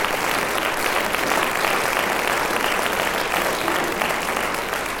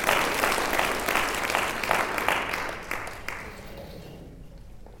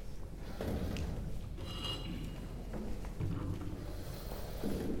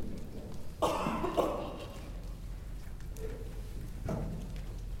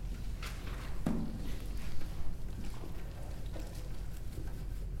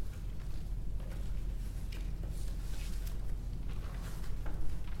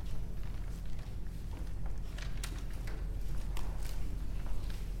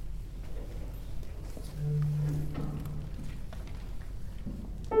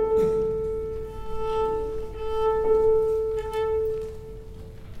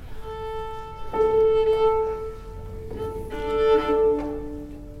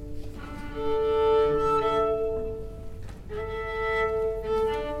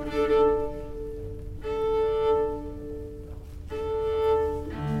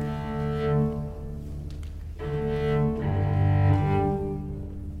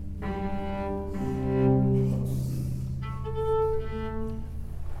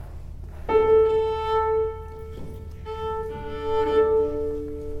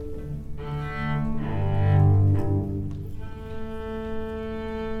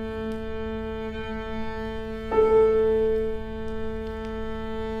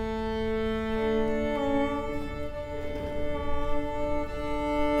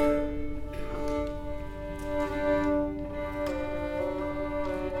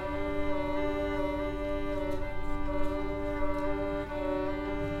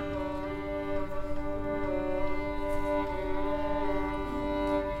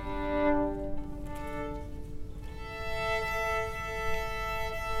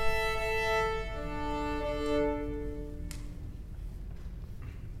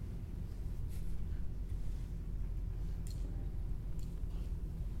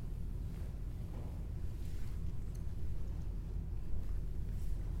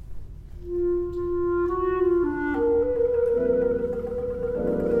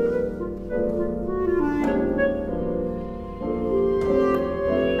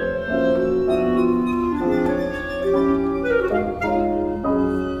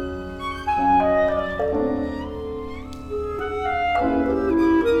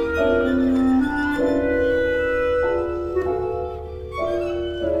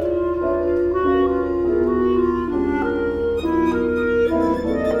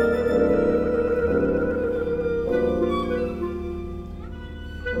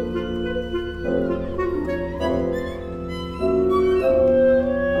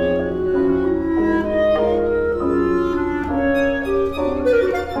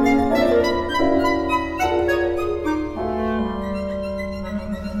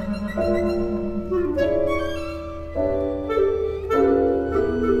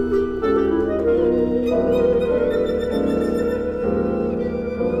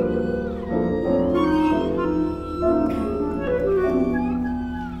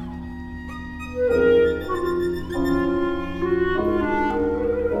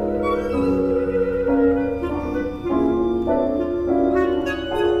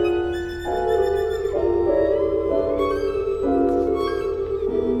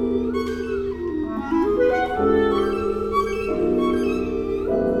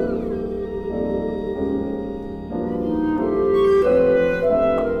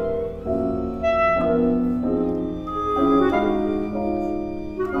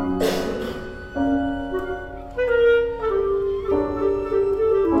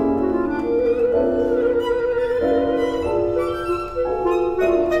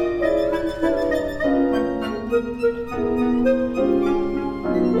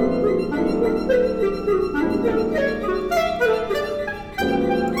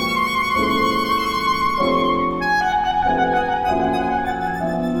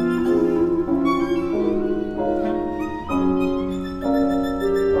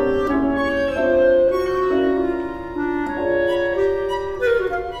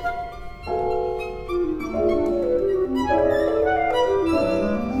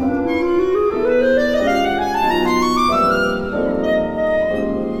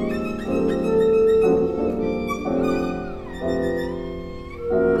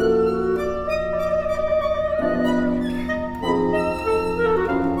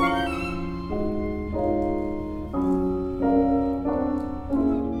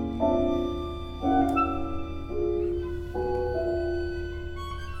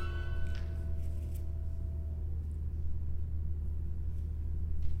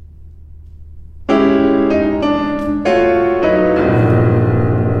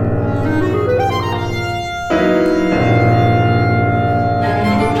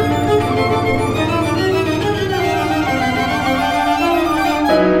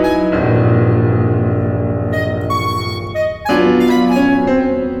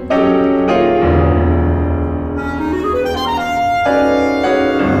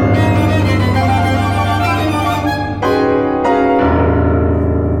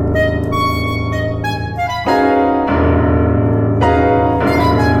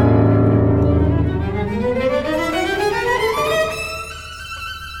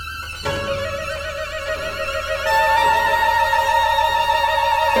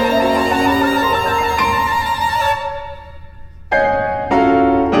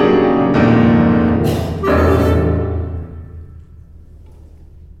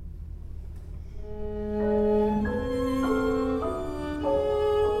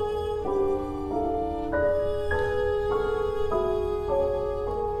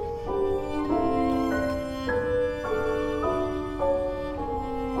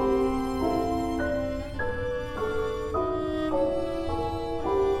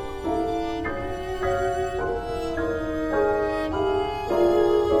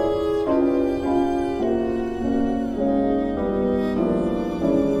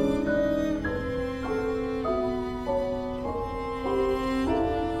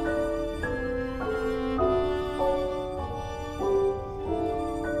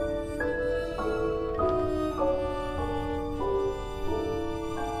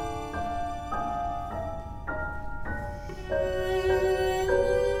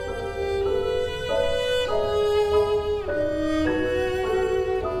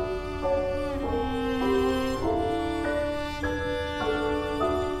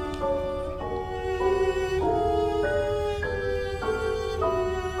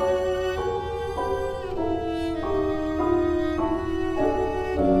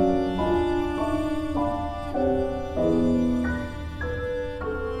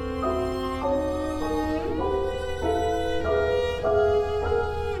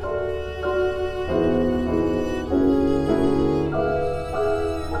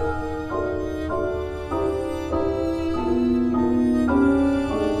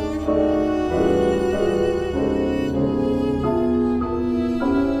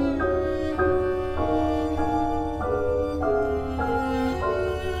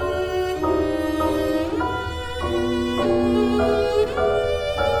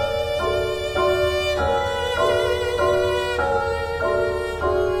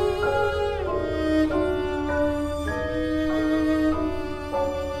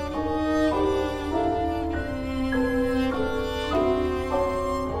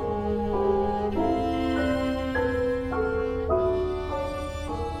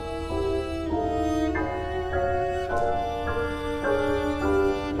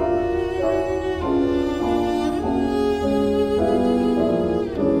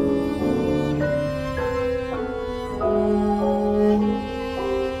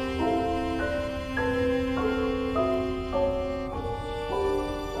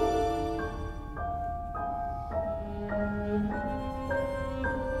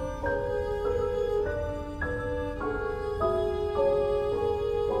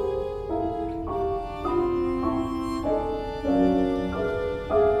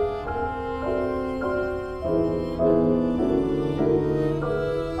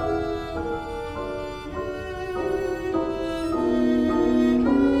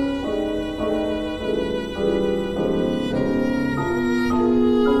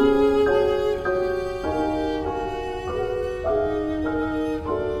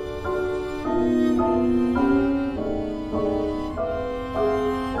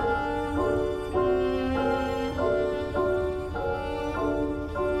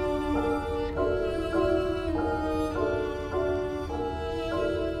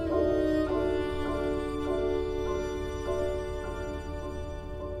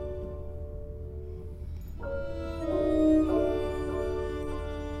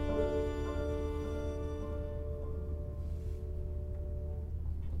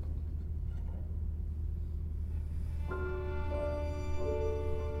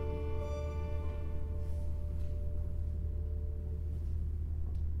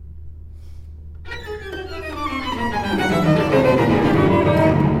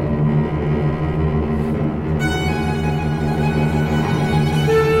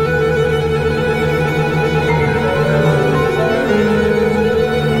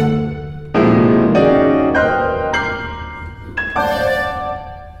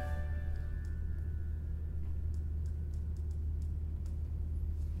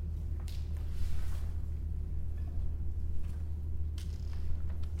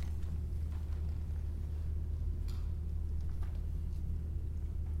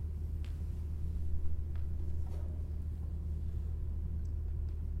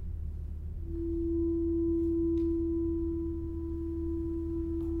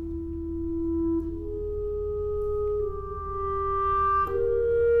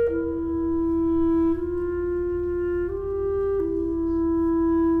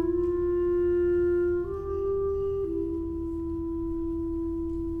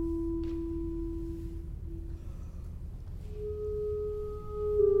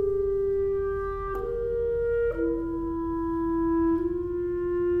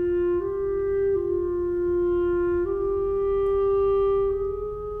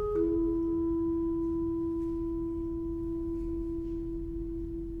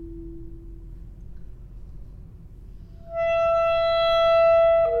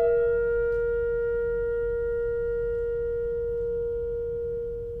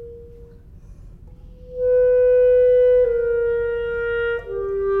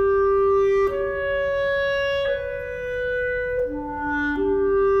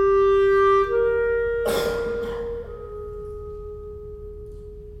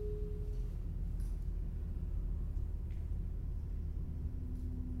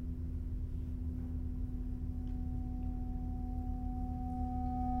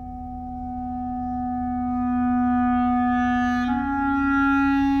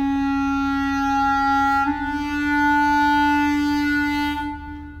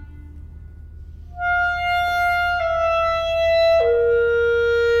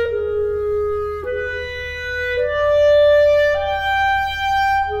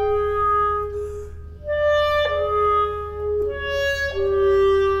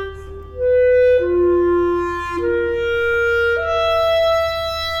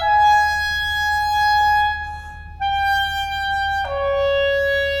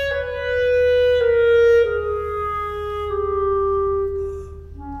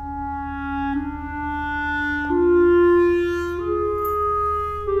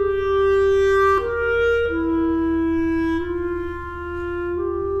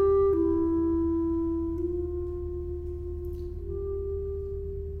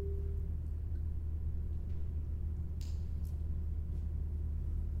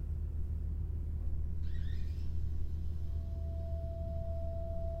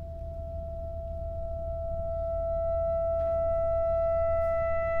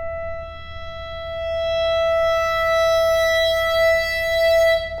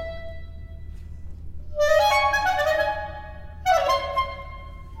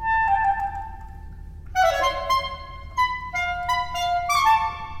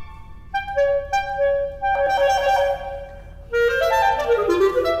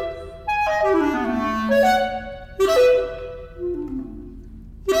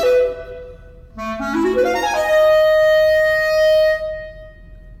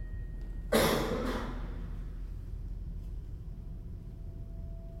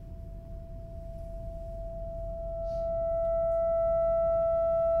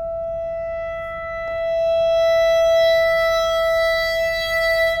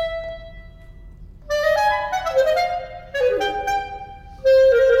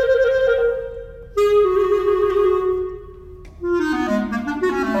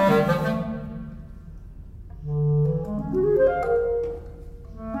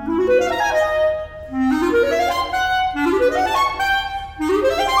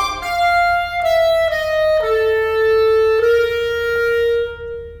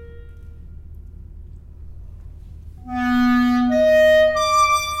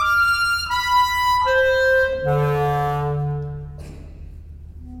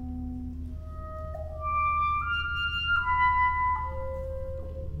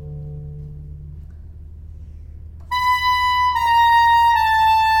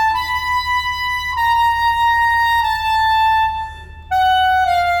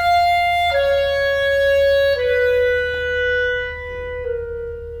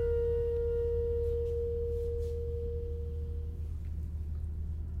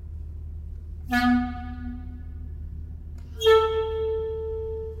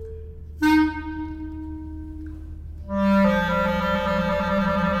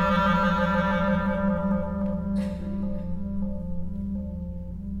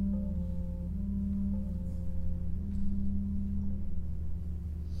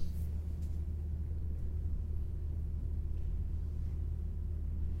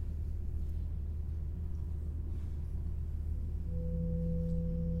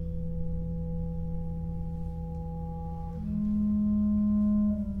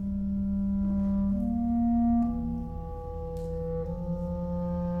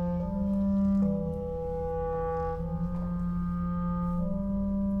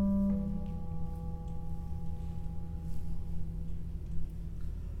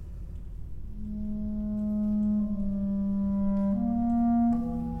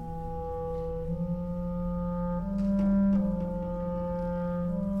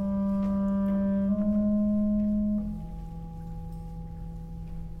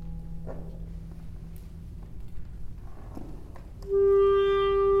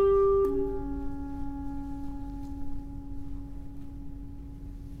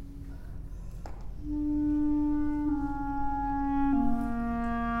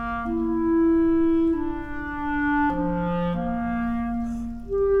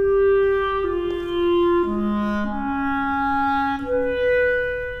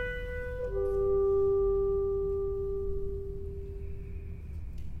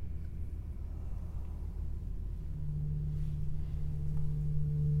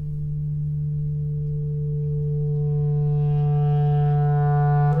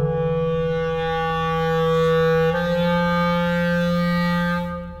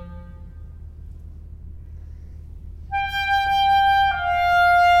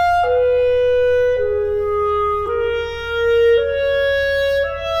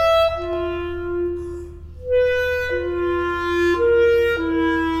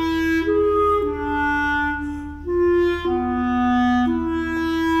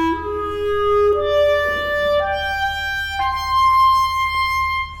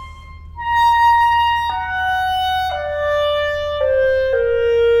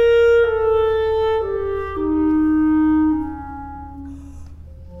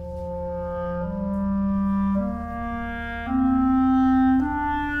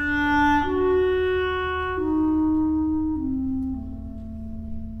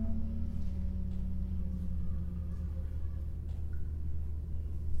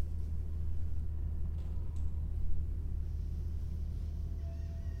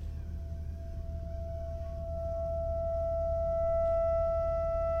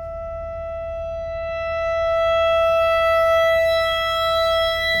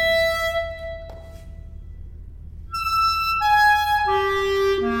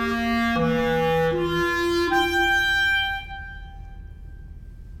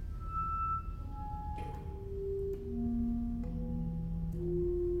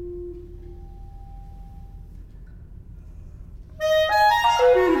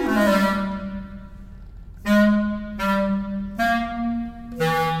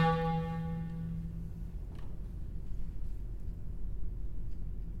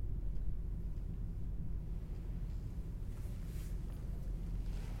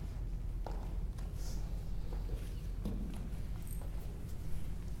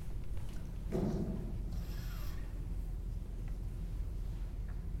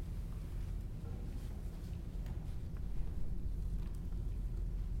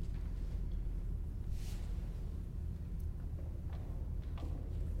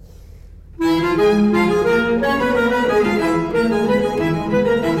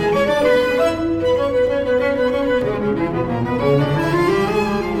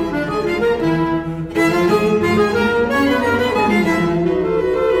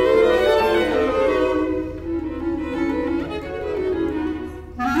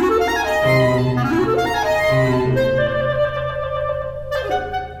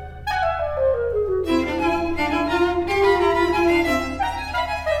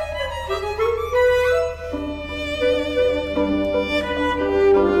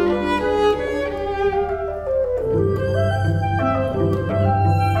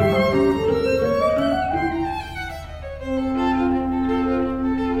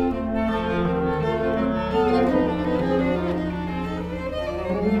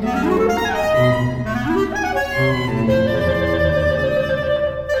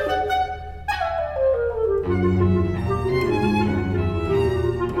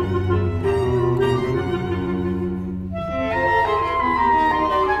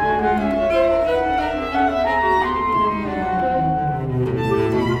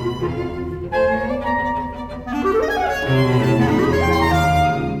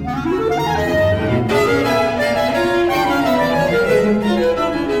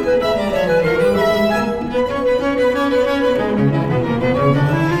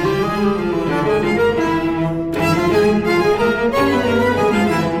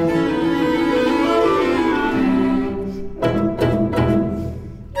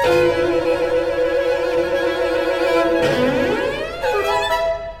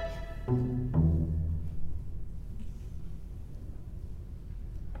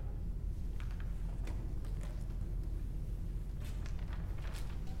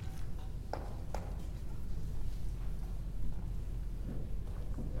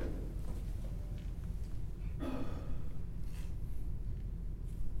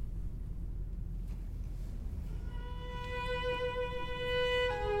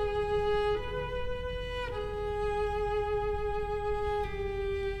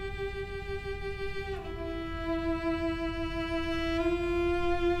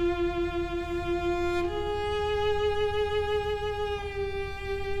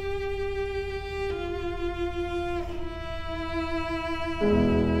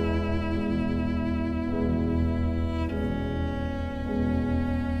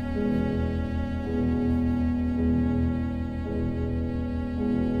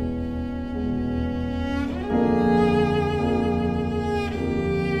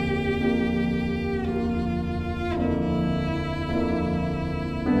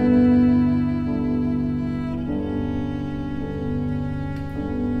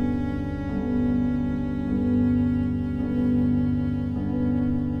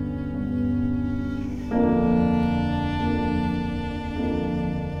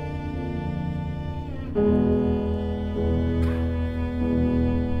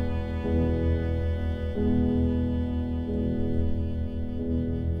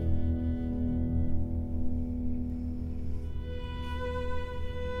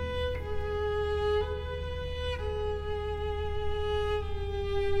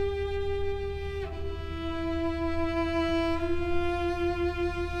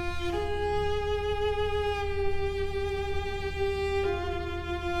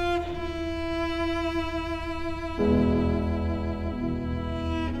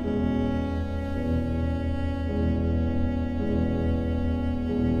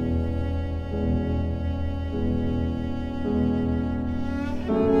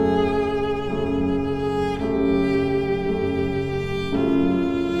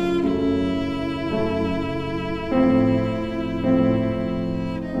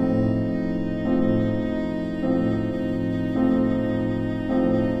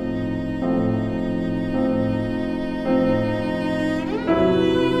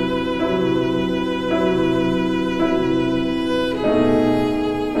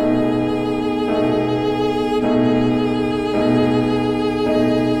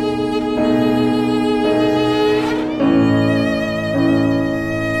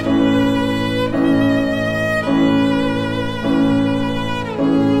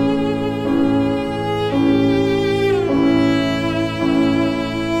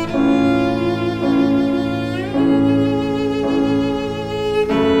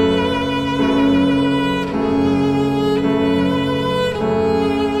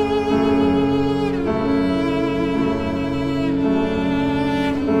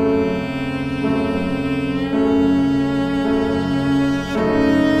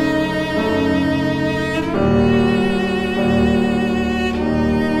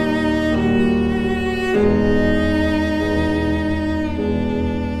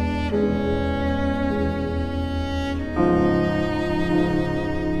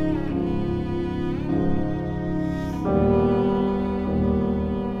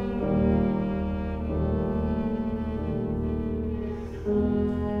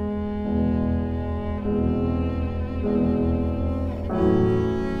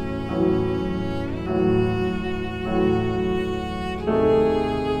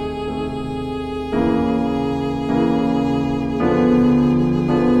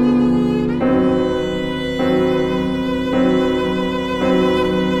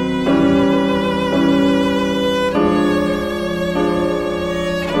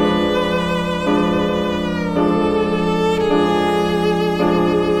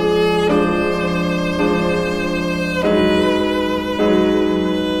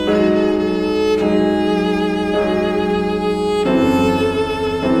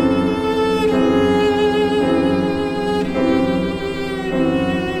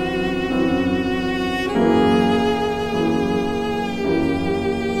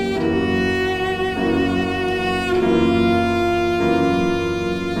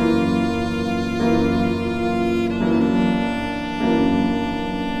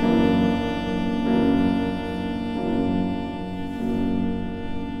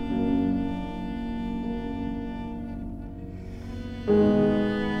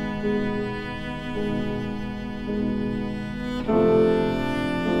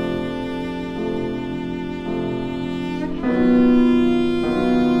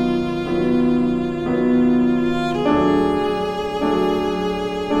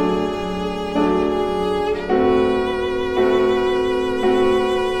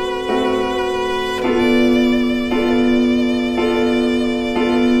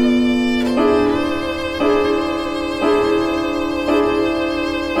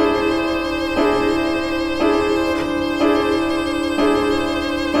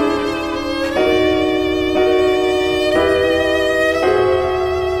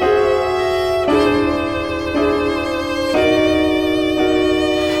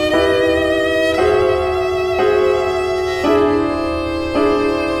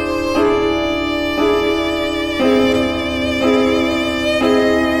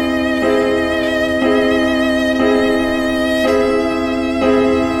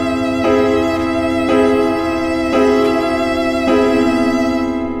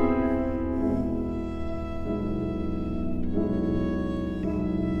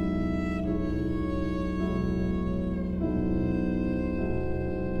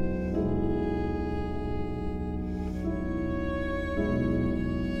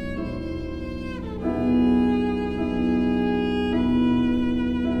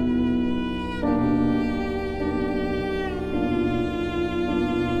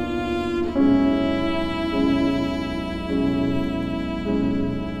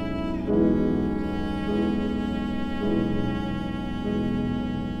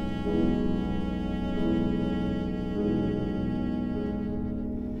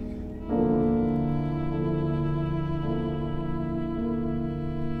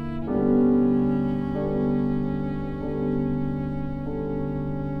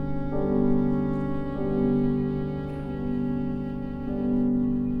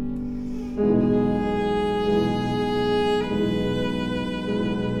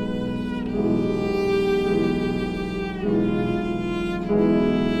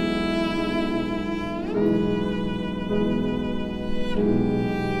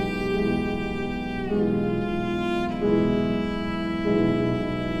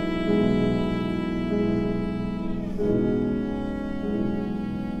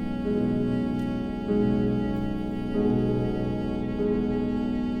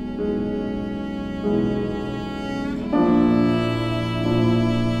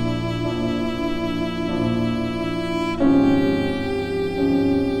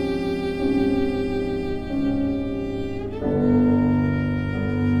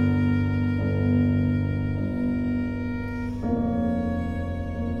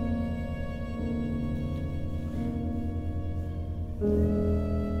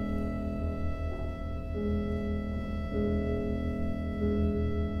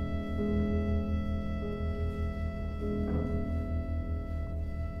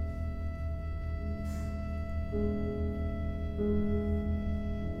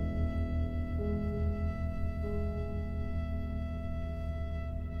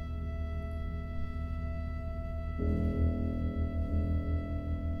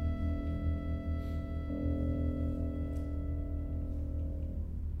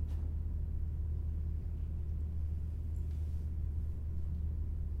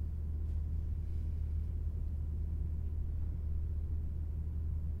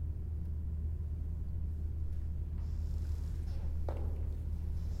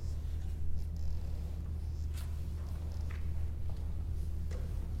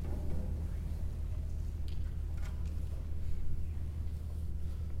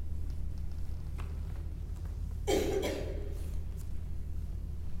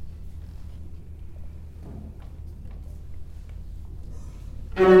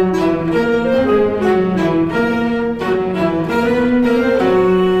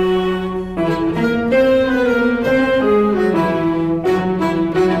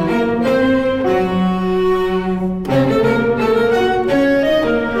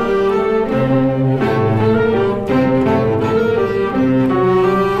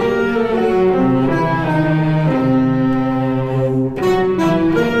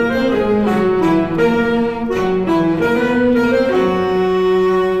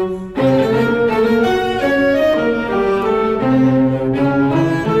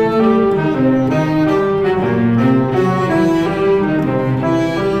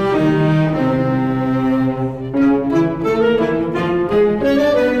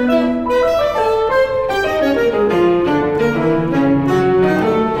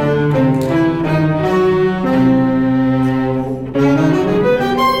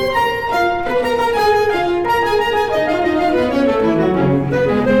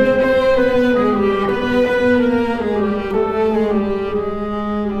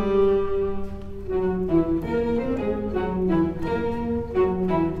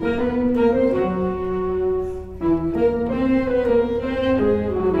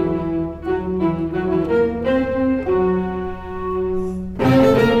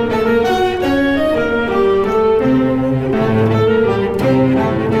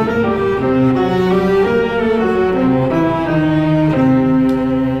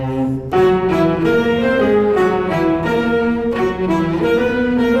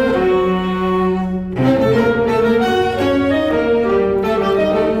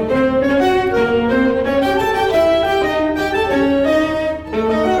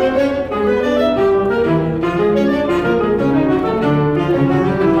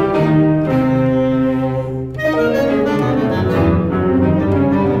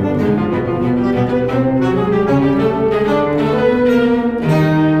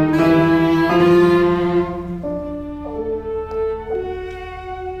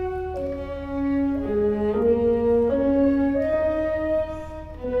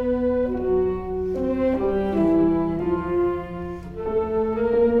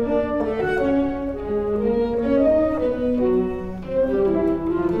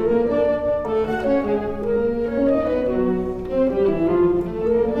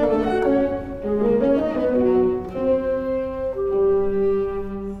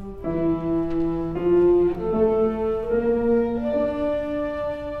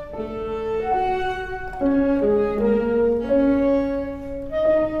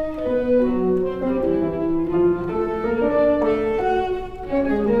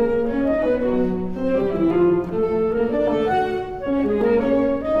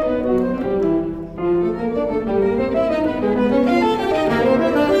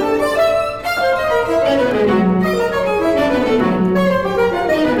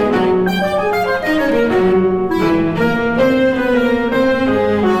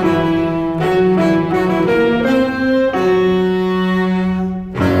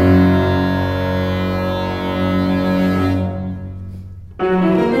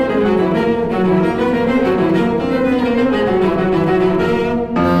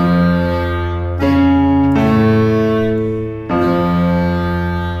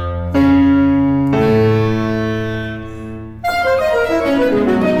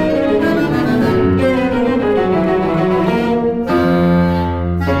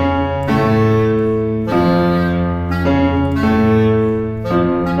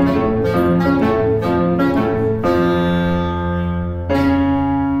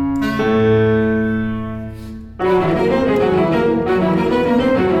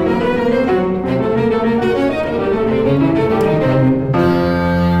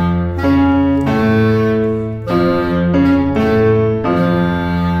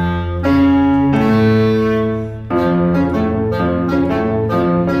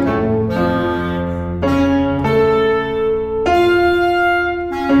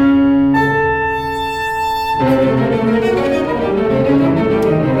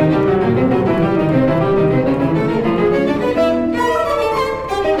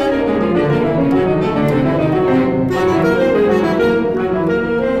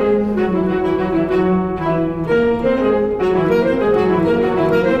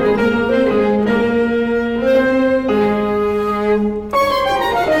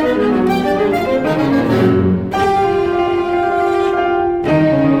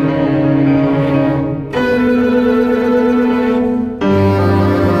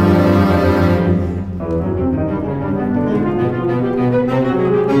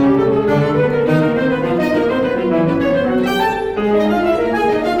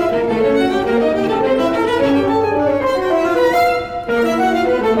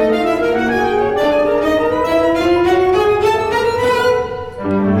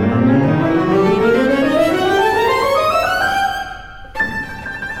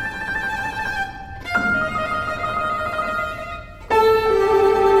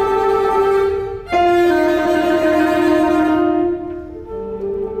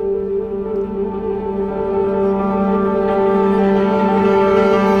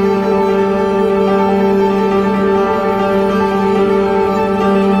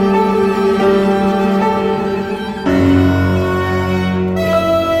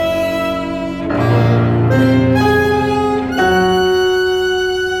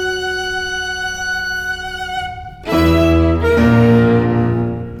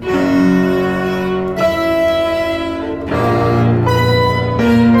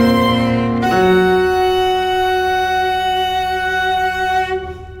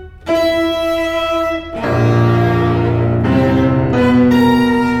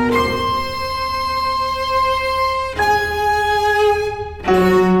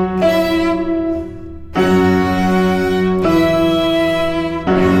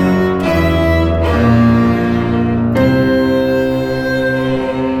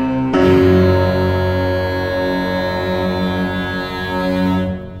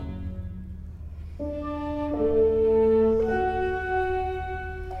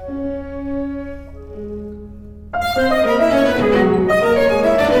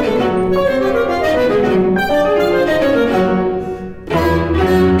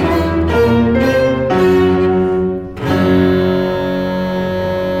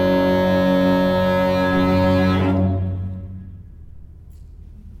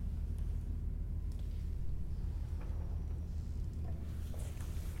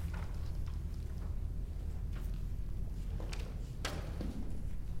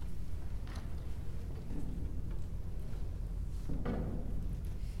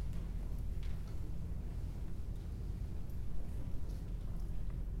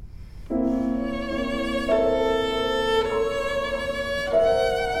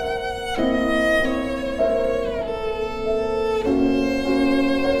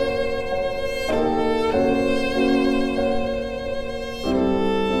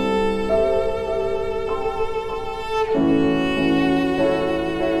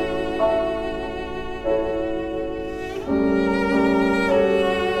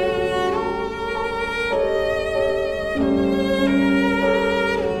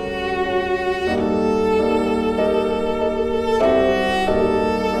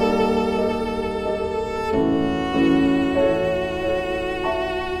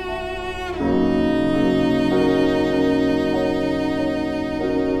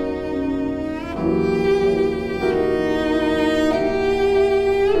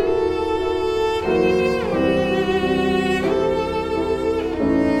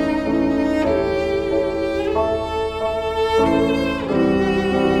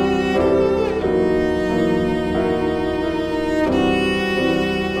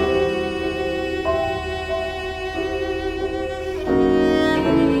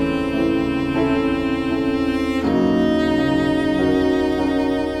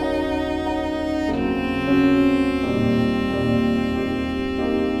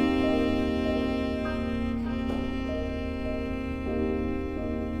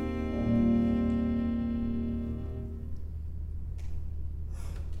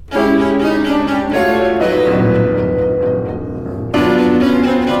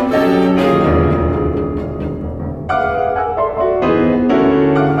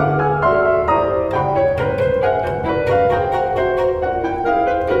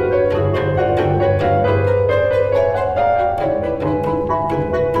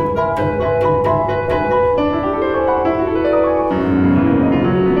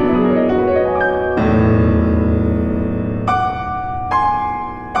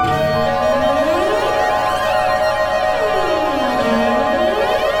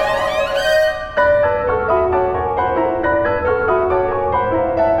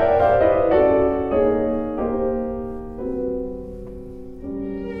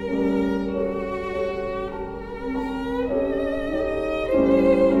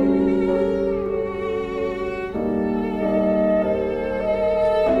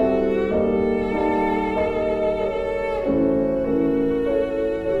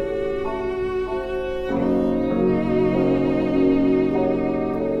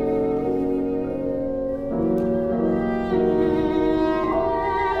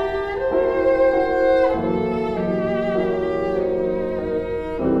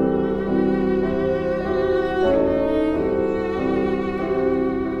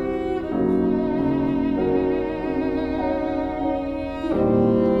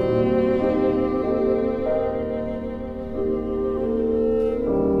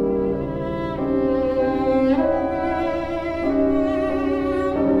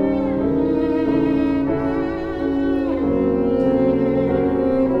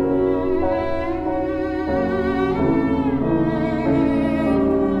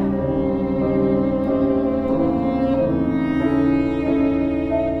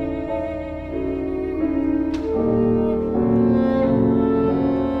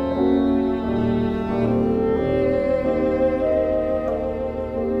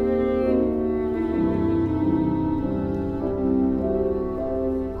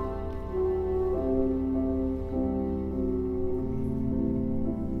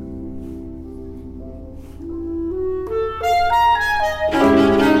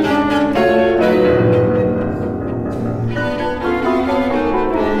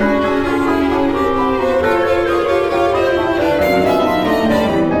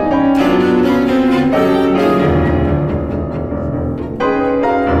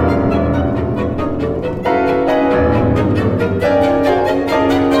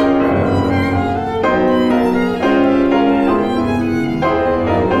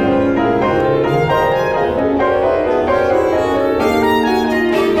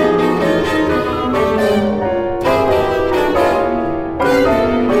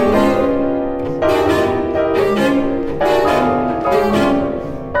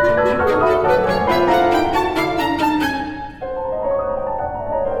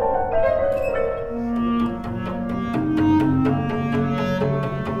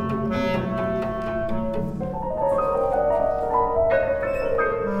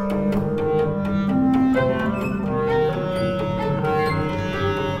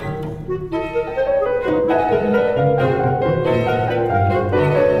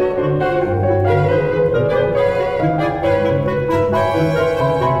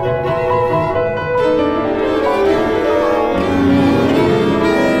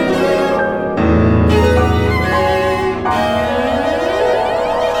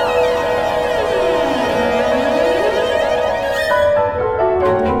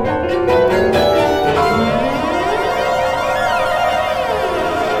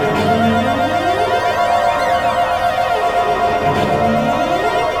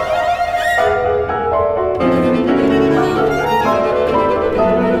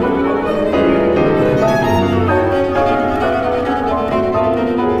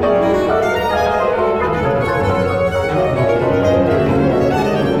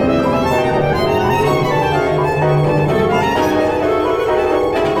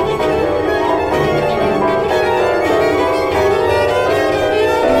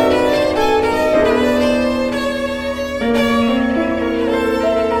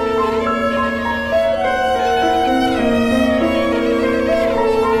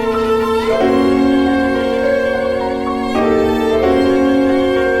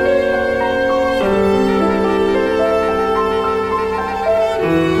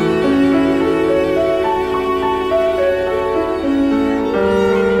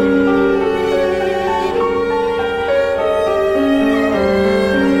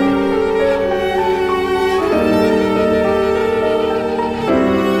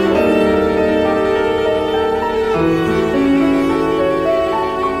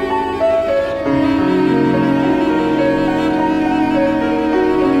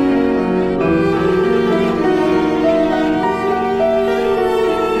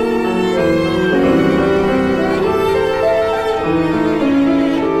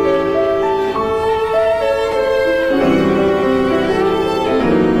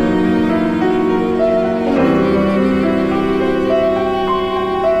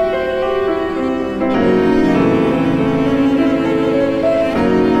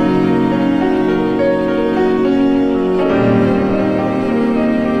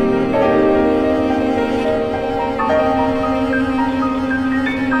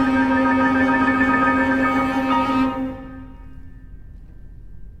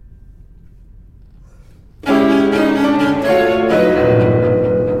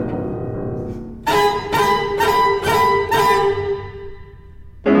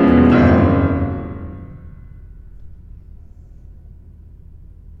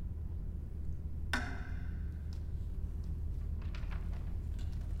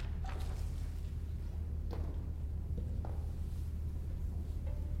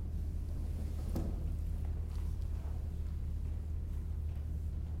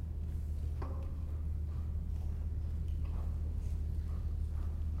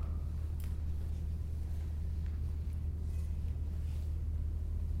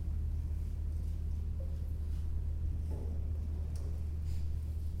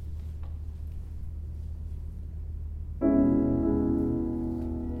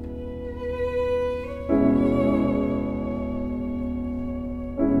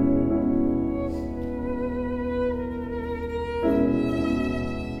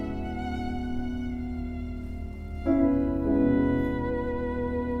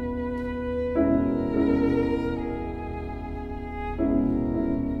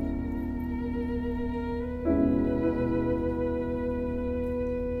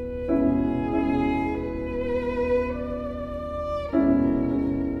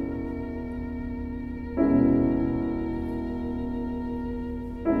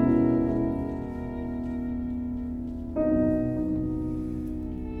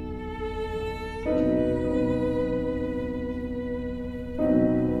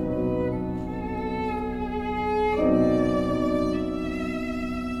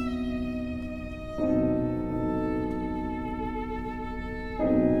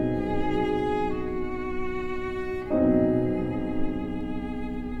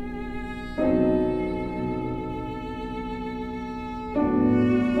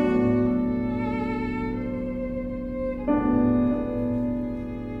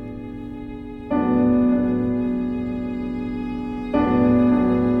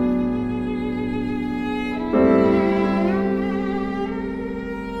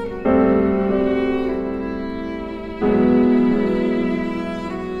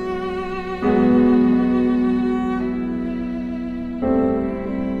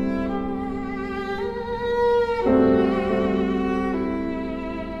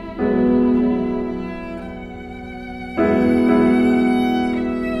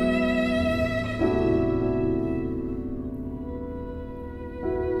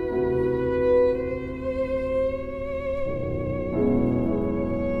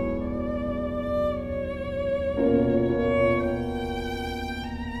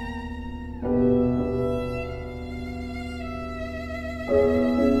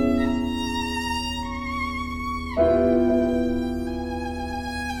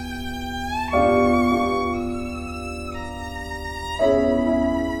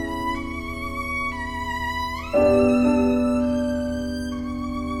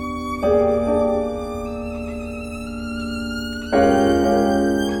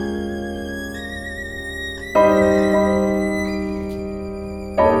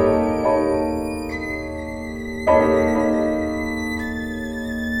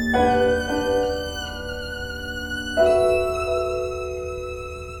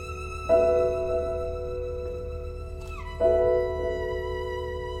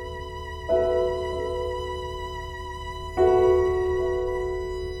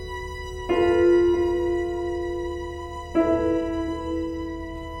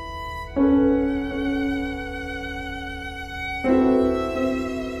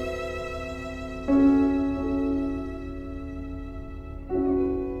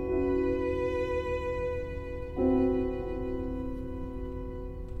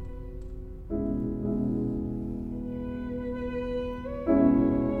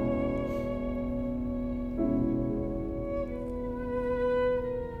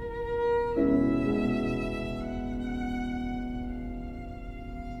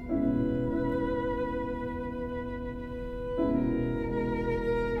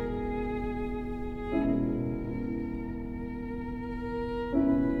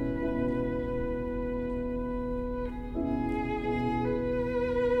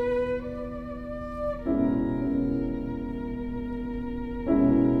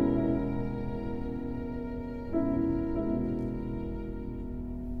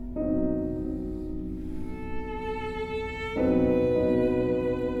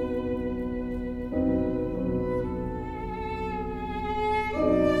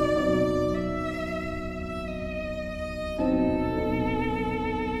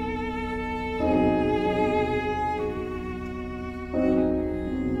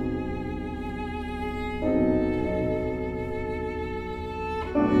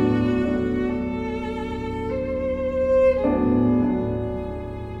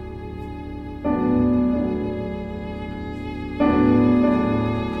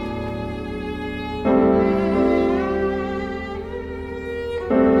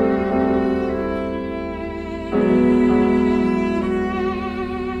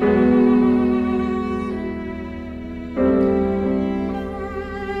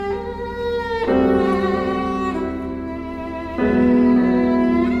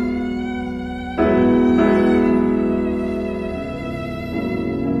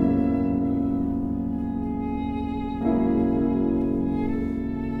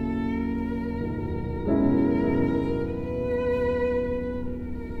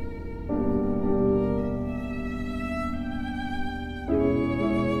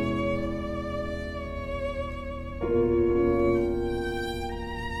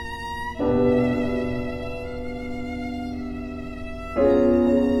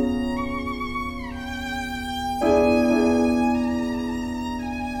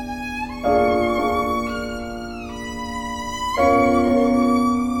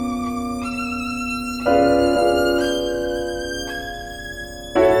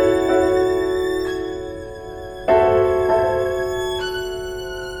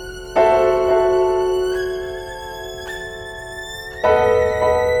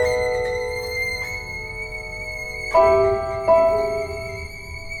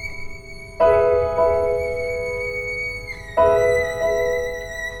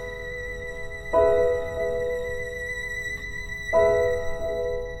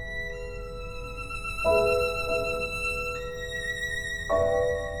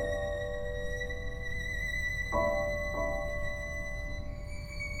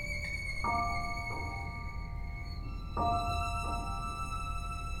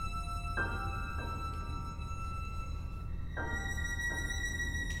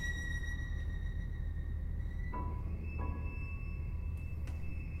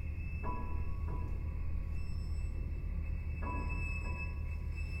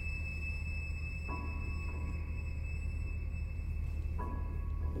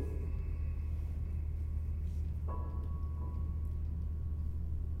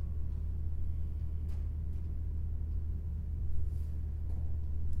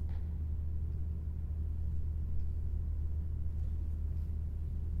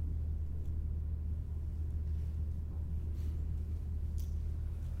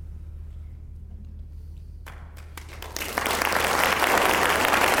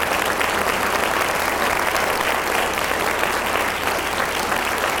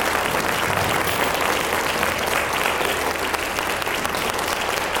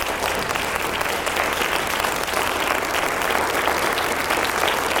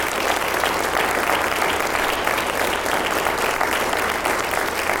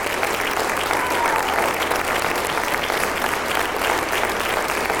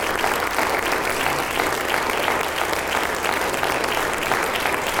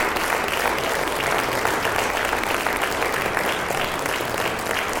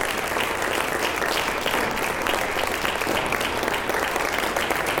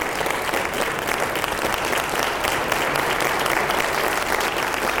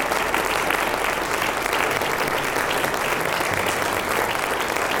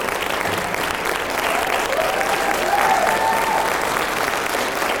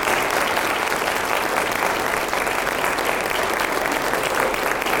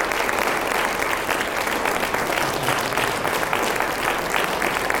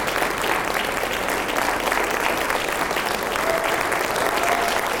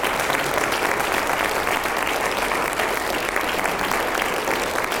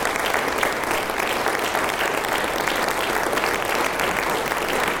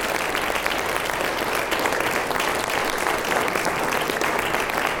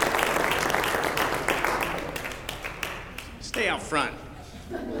 out front.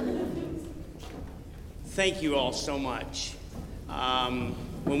 Thank you all so much.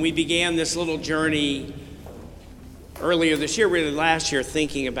 When we began this little journey earlier this year, really last year,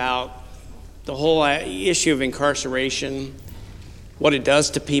 thinking about the whole issue of incarceration, what it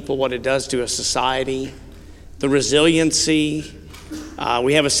does to people, what it does to a society, the resiliency.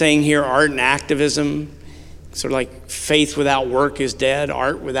 We have a saying here, art and activism. Sort of like faith without work is dead,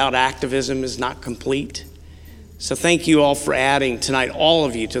 art without activism is not complete. So thank you all for adding tonight, all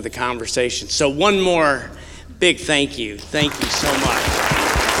of you, to the conversation. So one more big thank you. Thank you so much.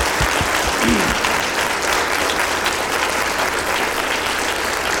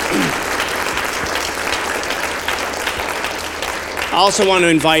 I also want to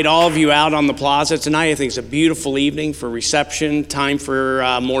invite all of you out on the plaza tonight. I think it's a beautiful evening for reception, time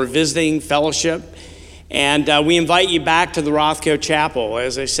for more visiting, fellowship. And we invite you back to the Rothko Chapel.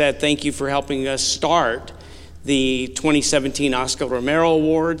 As I said, thank you for helping us start the 2017 Oscar Romero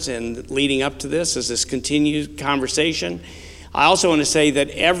Awards and leading up to this as this continued conversation. I also want to say that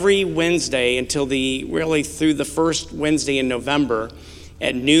every Wednesday until through the first Wednesday in November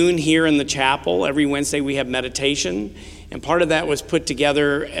at noon here in the chapel, every Wednesday we have meditation. And part of that was put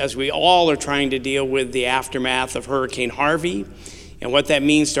together as we all are trying to deal with the aftermath of Hurricane Harvey and what that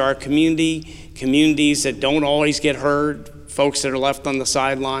means to our communities that don't always get heard, folks that are left on the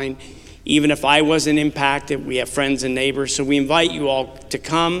sideline. Even if I wasn't impacted, we have friends and neighbors. So we invite you all to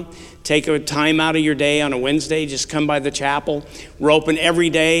come, take a time out of your day on a Wednesday, just come by the chapel. We're open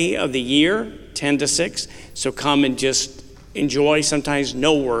every day of the year, 10 to 6. So come and just enjoy. Sometimes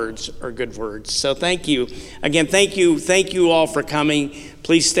no words are good words. So thank you. Again, thank you all for coming.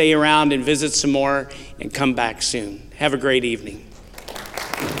 Please stay around and visit some more and come back soon. Have a great evening.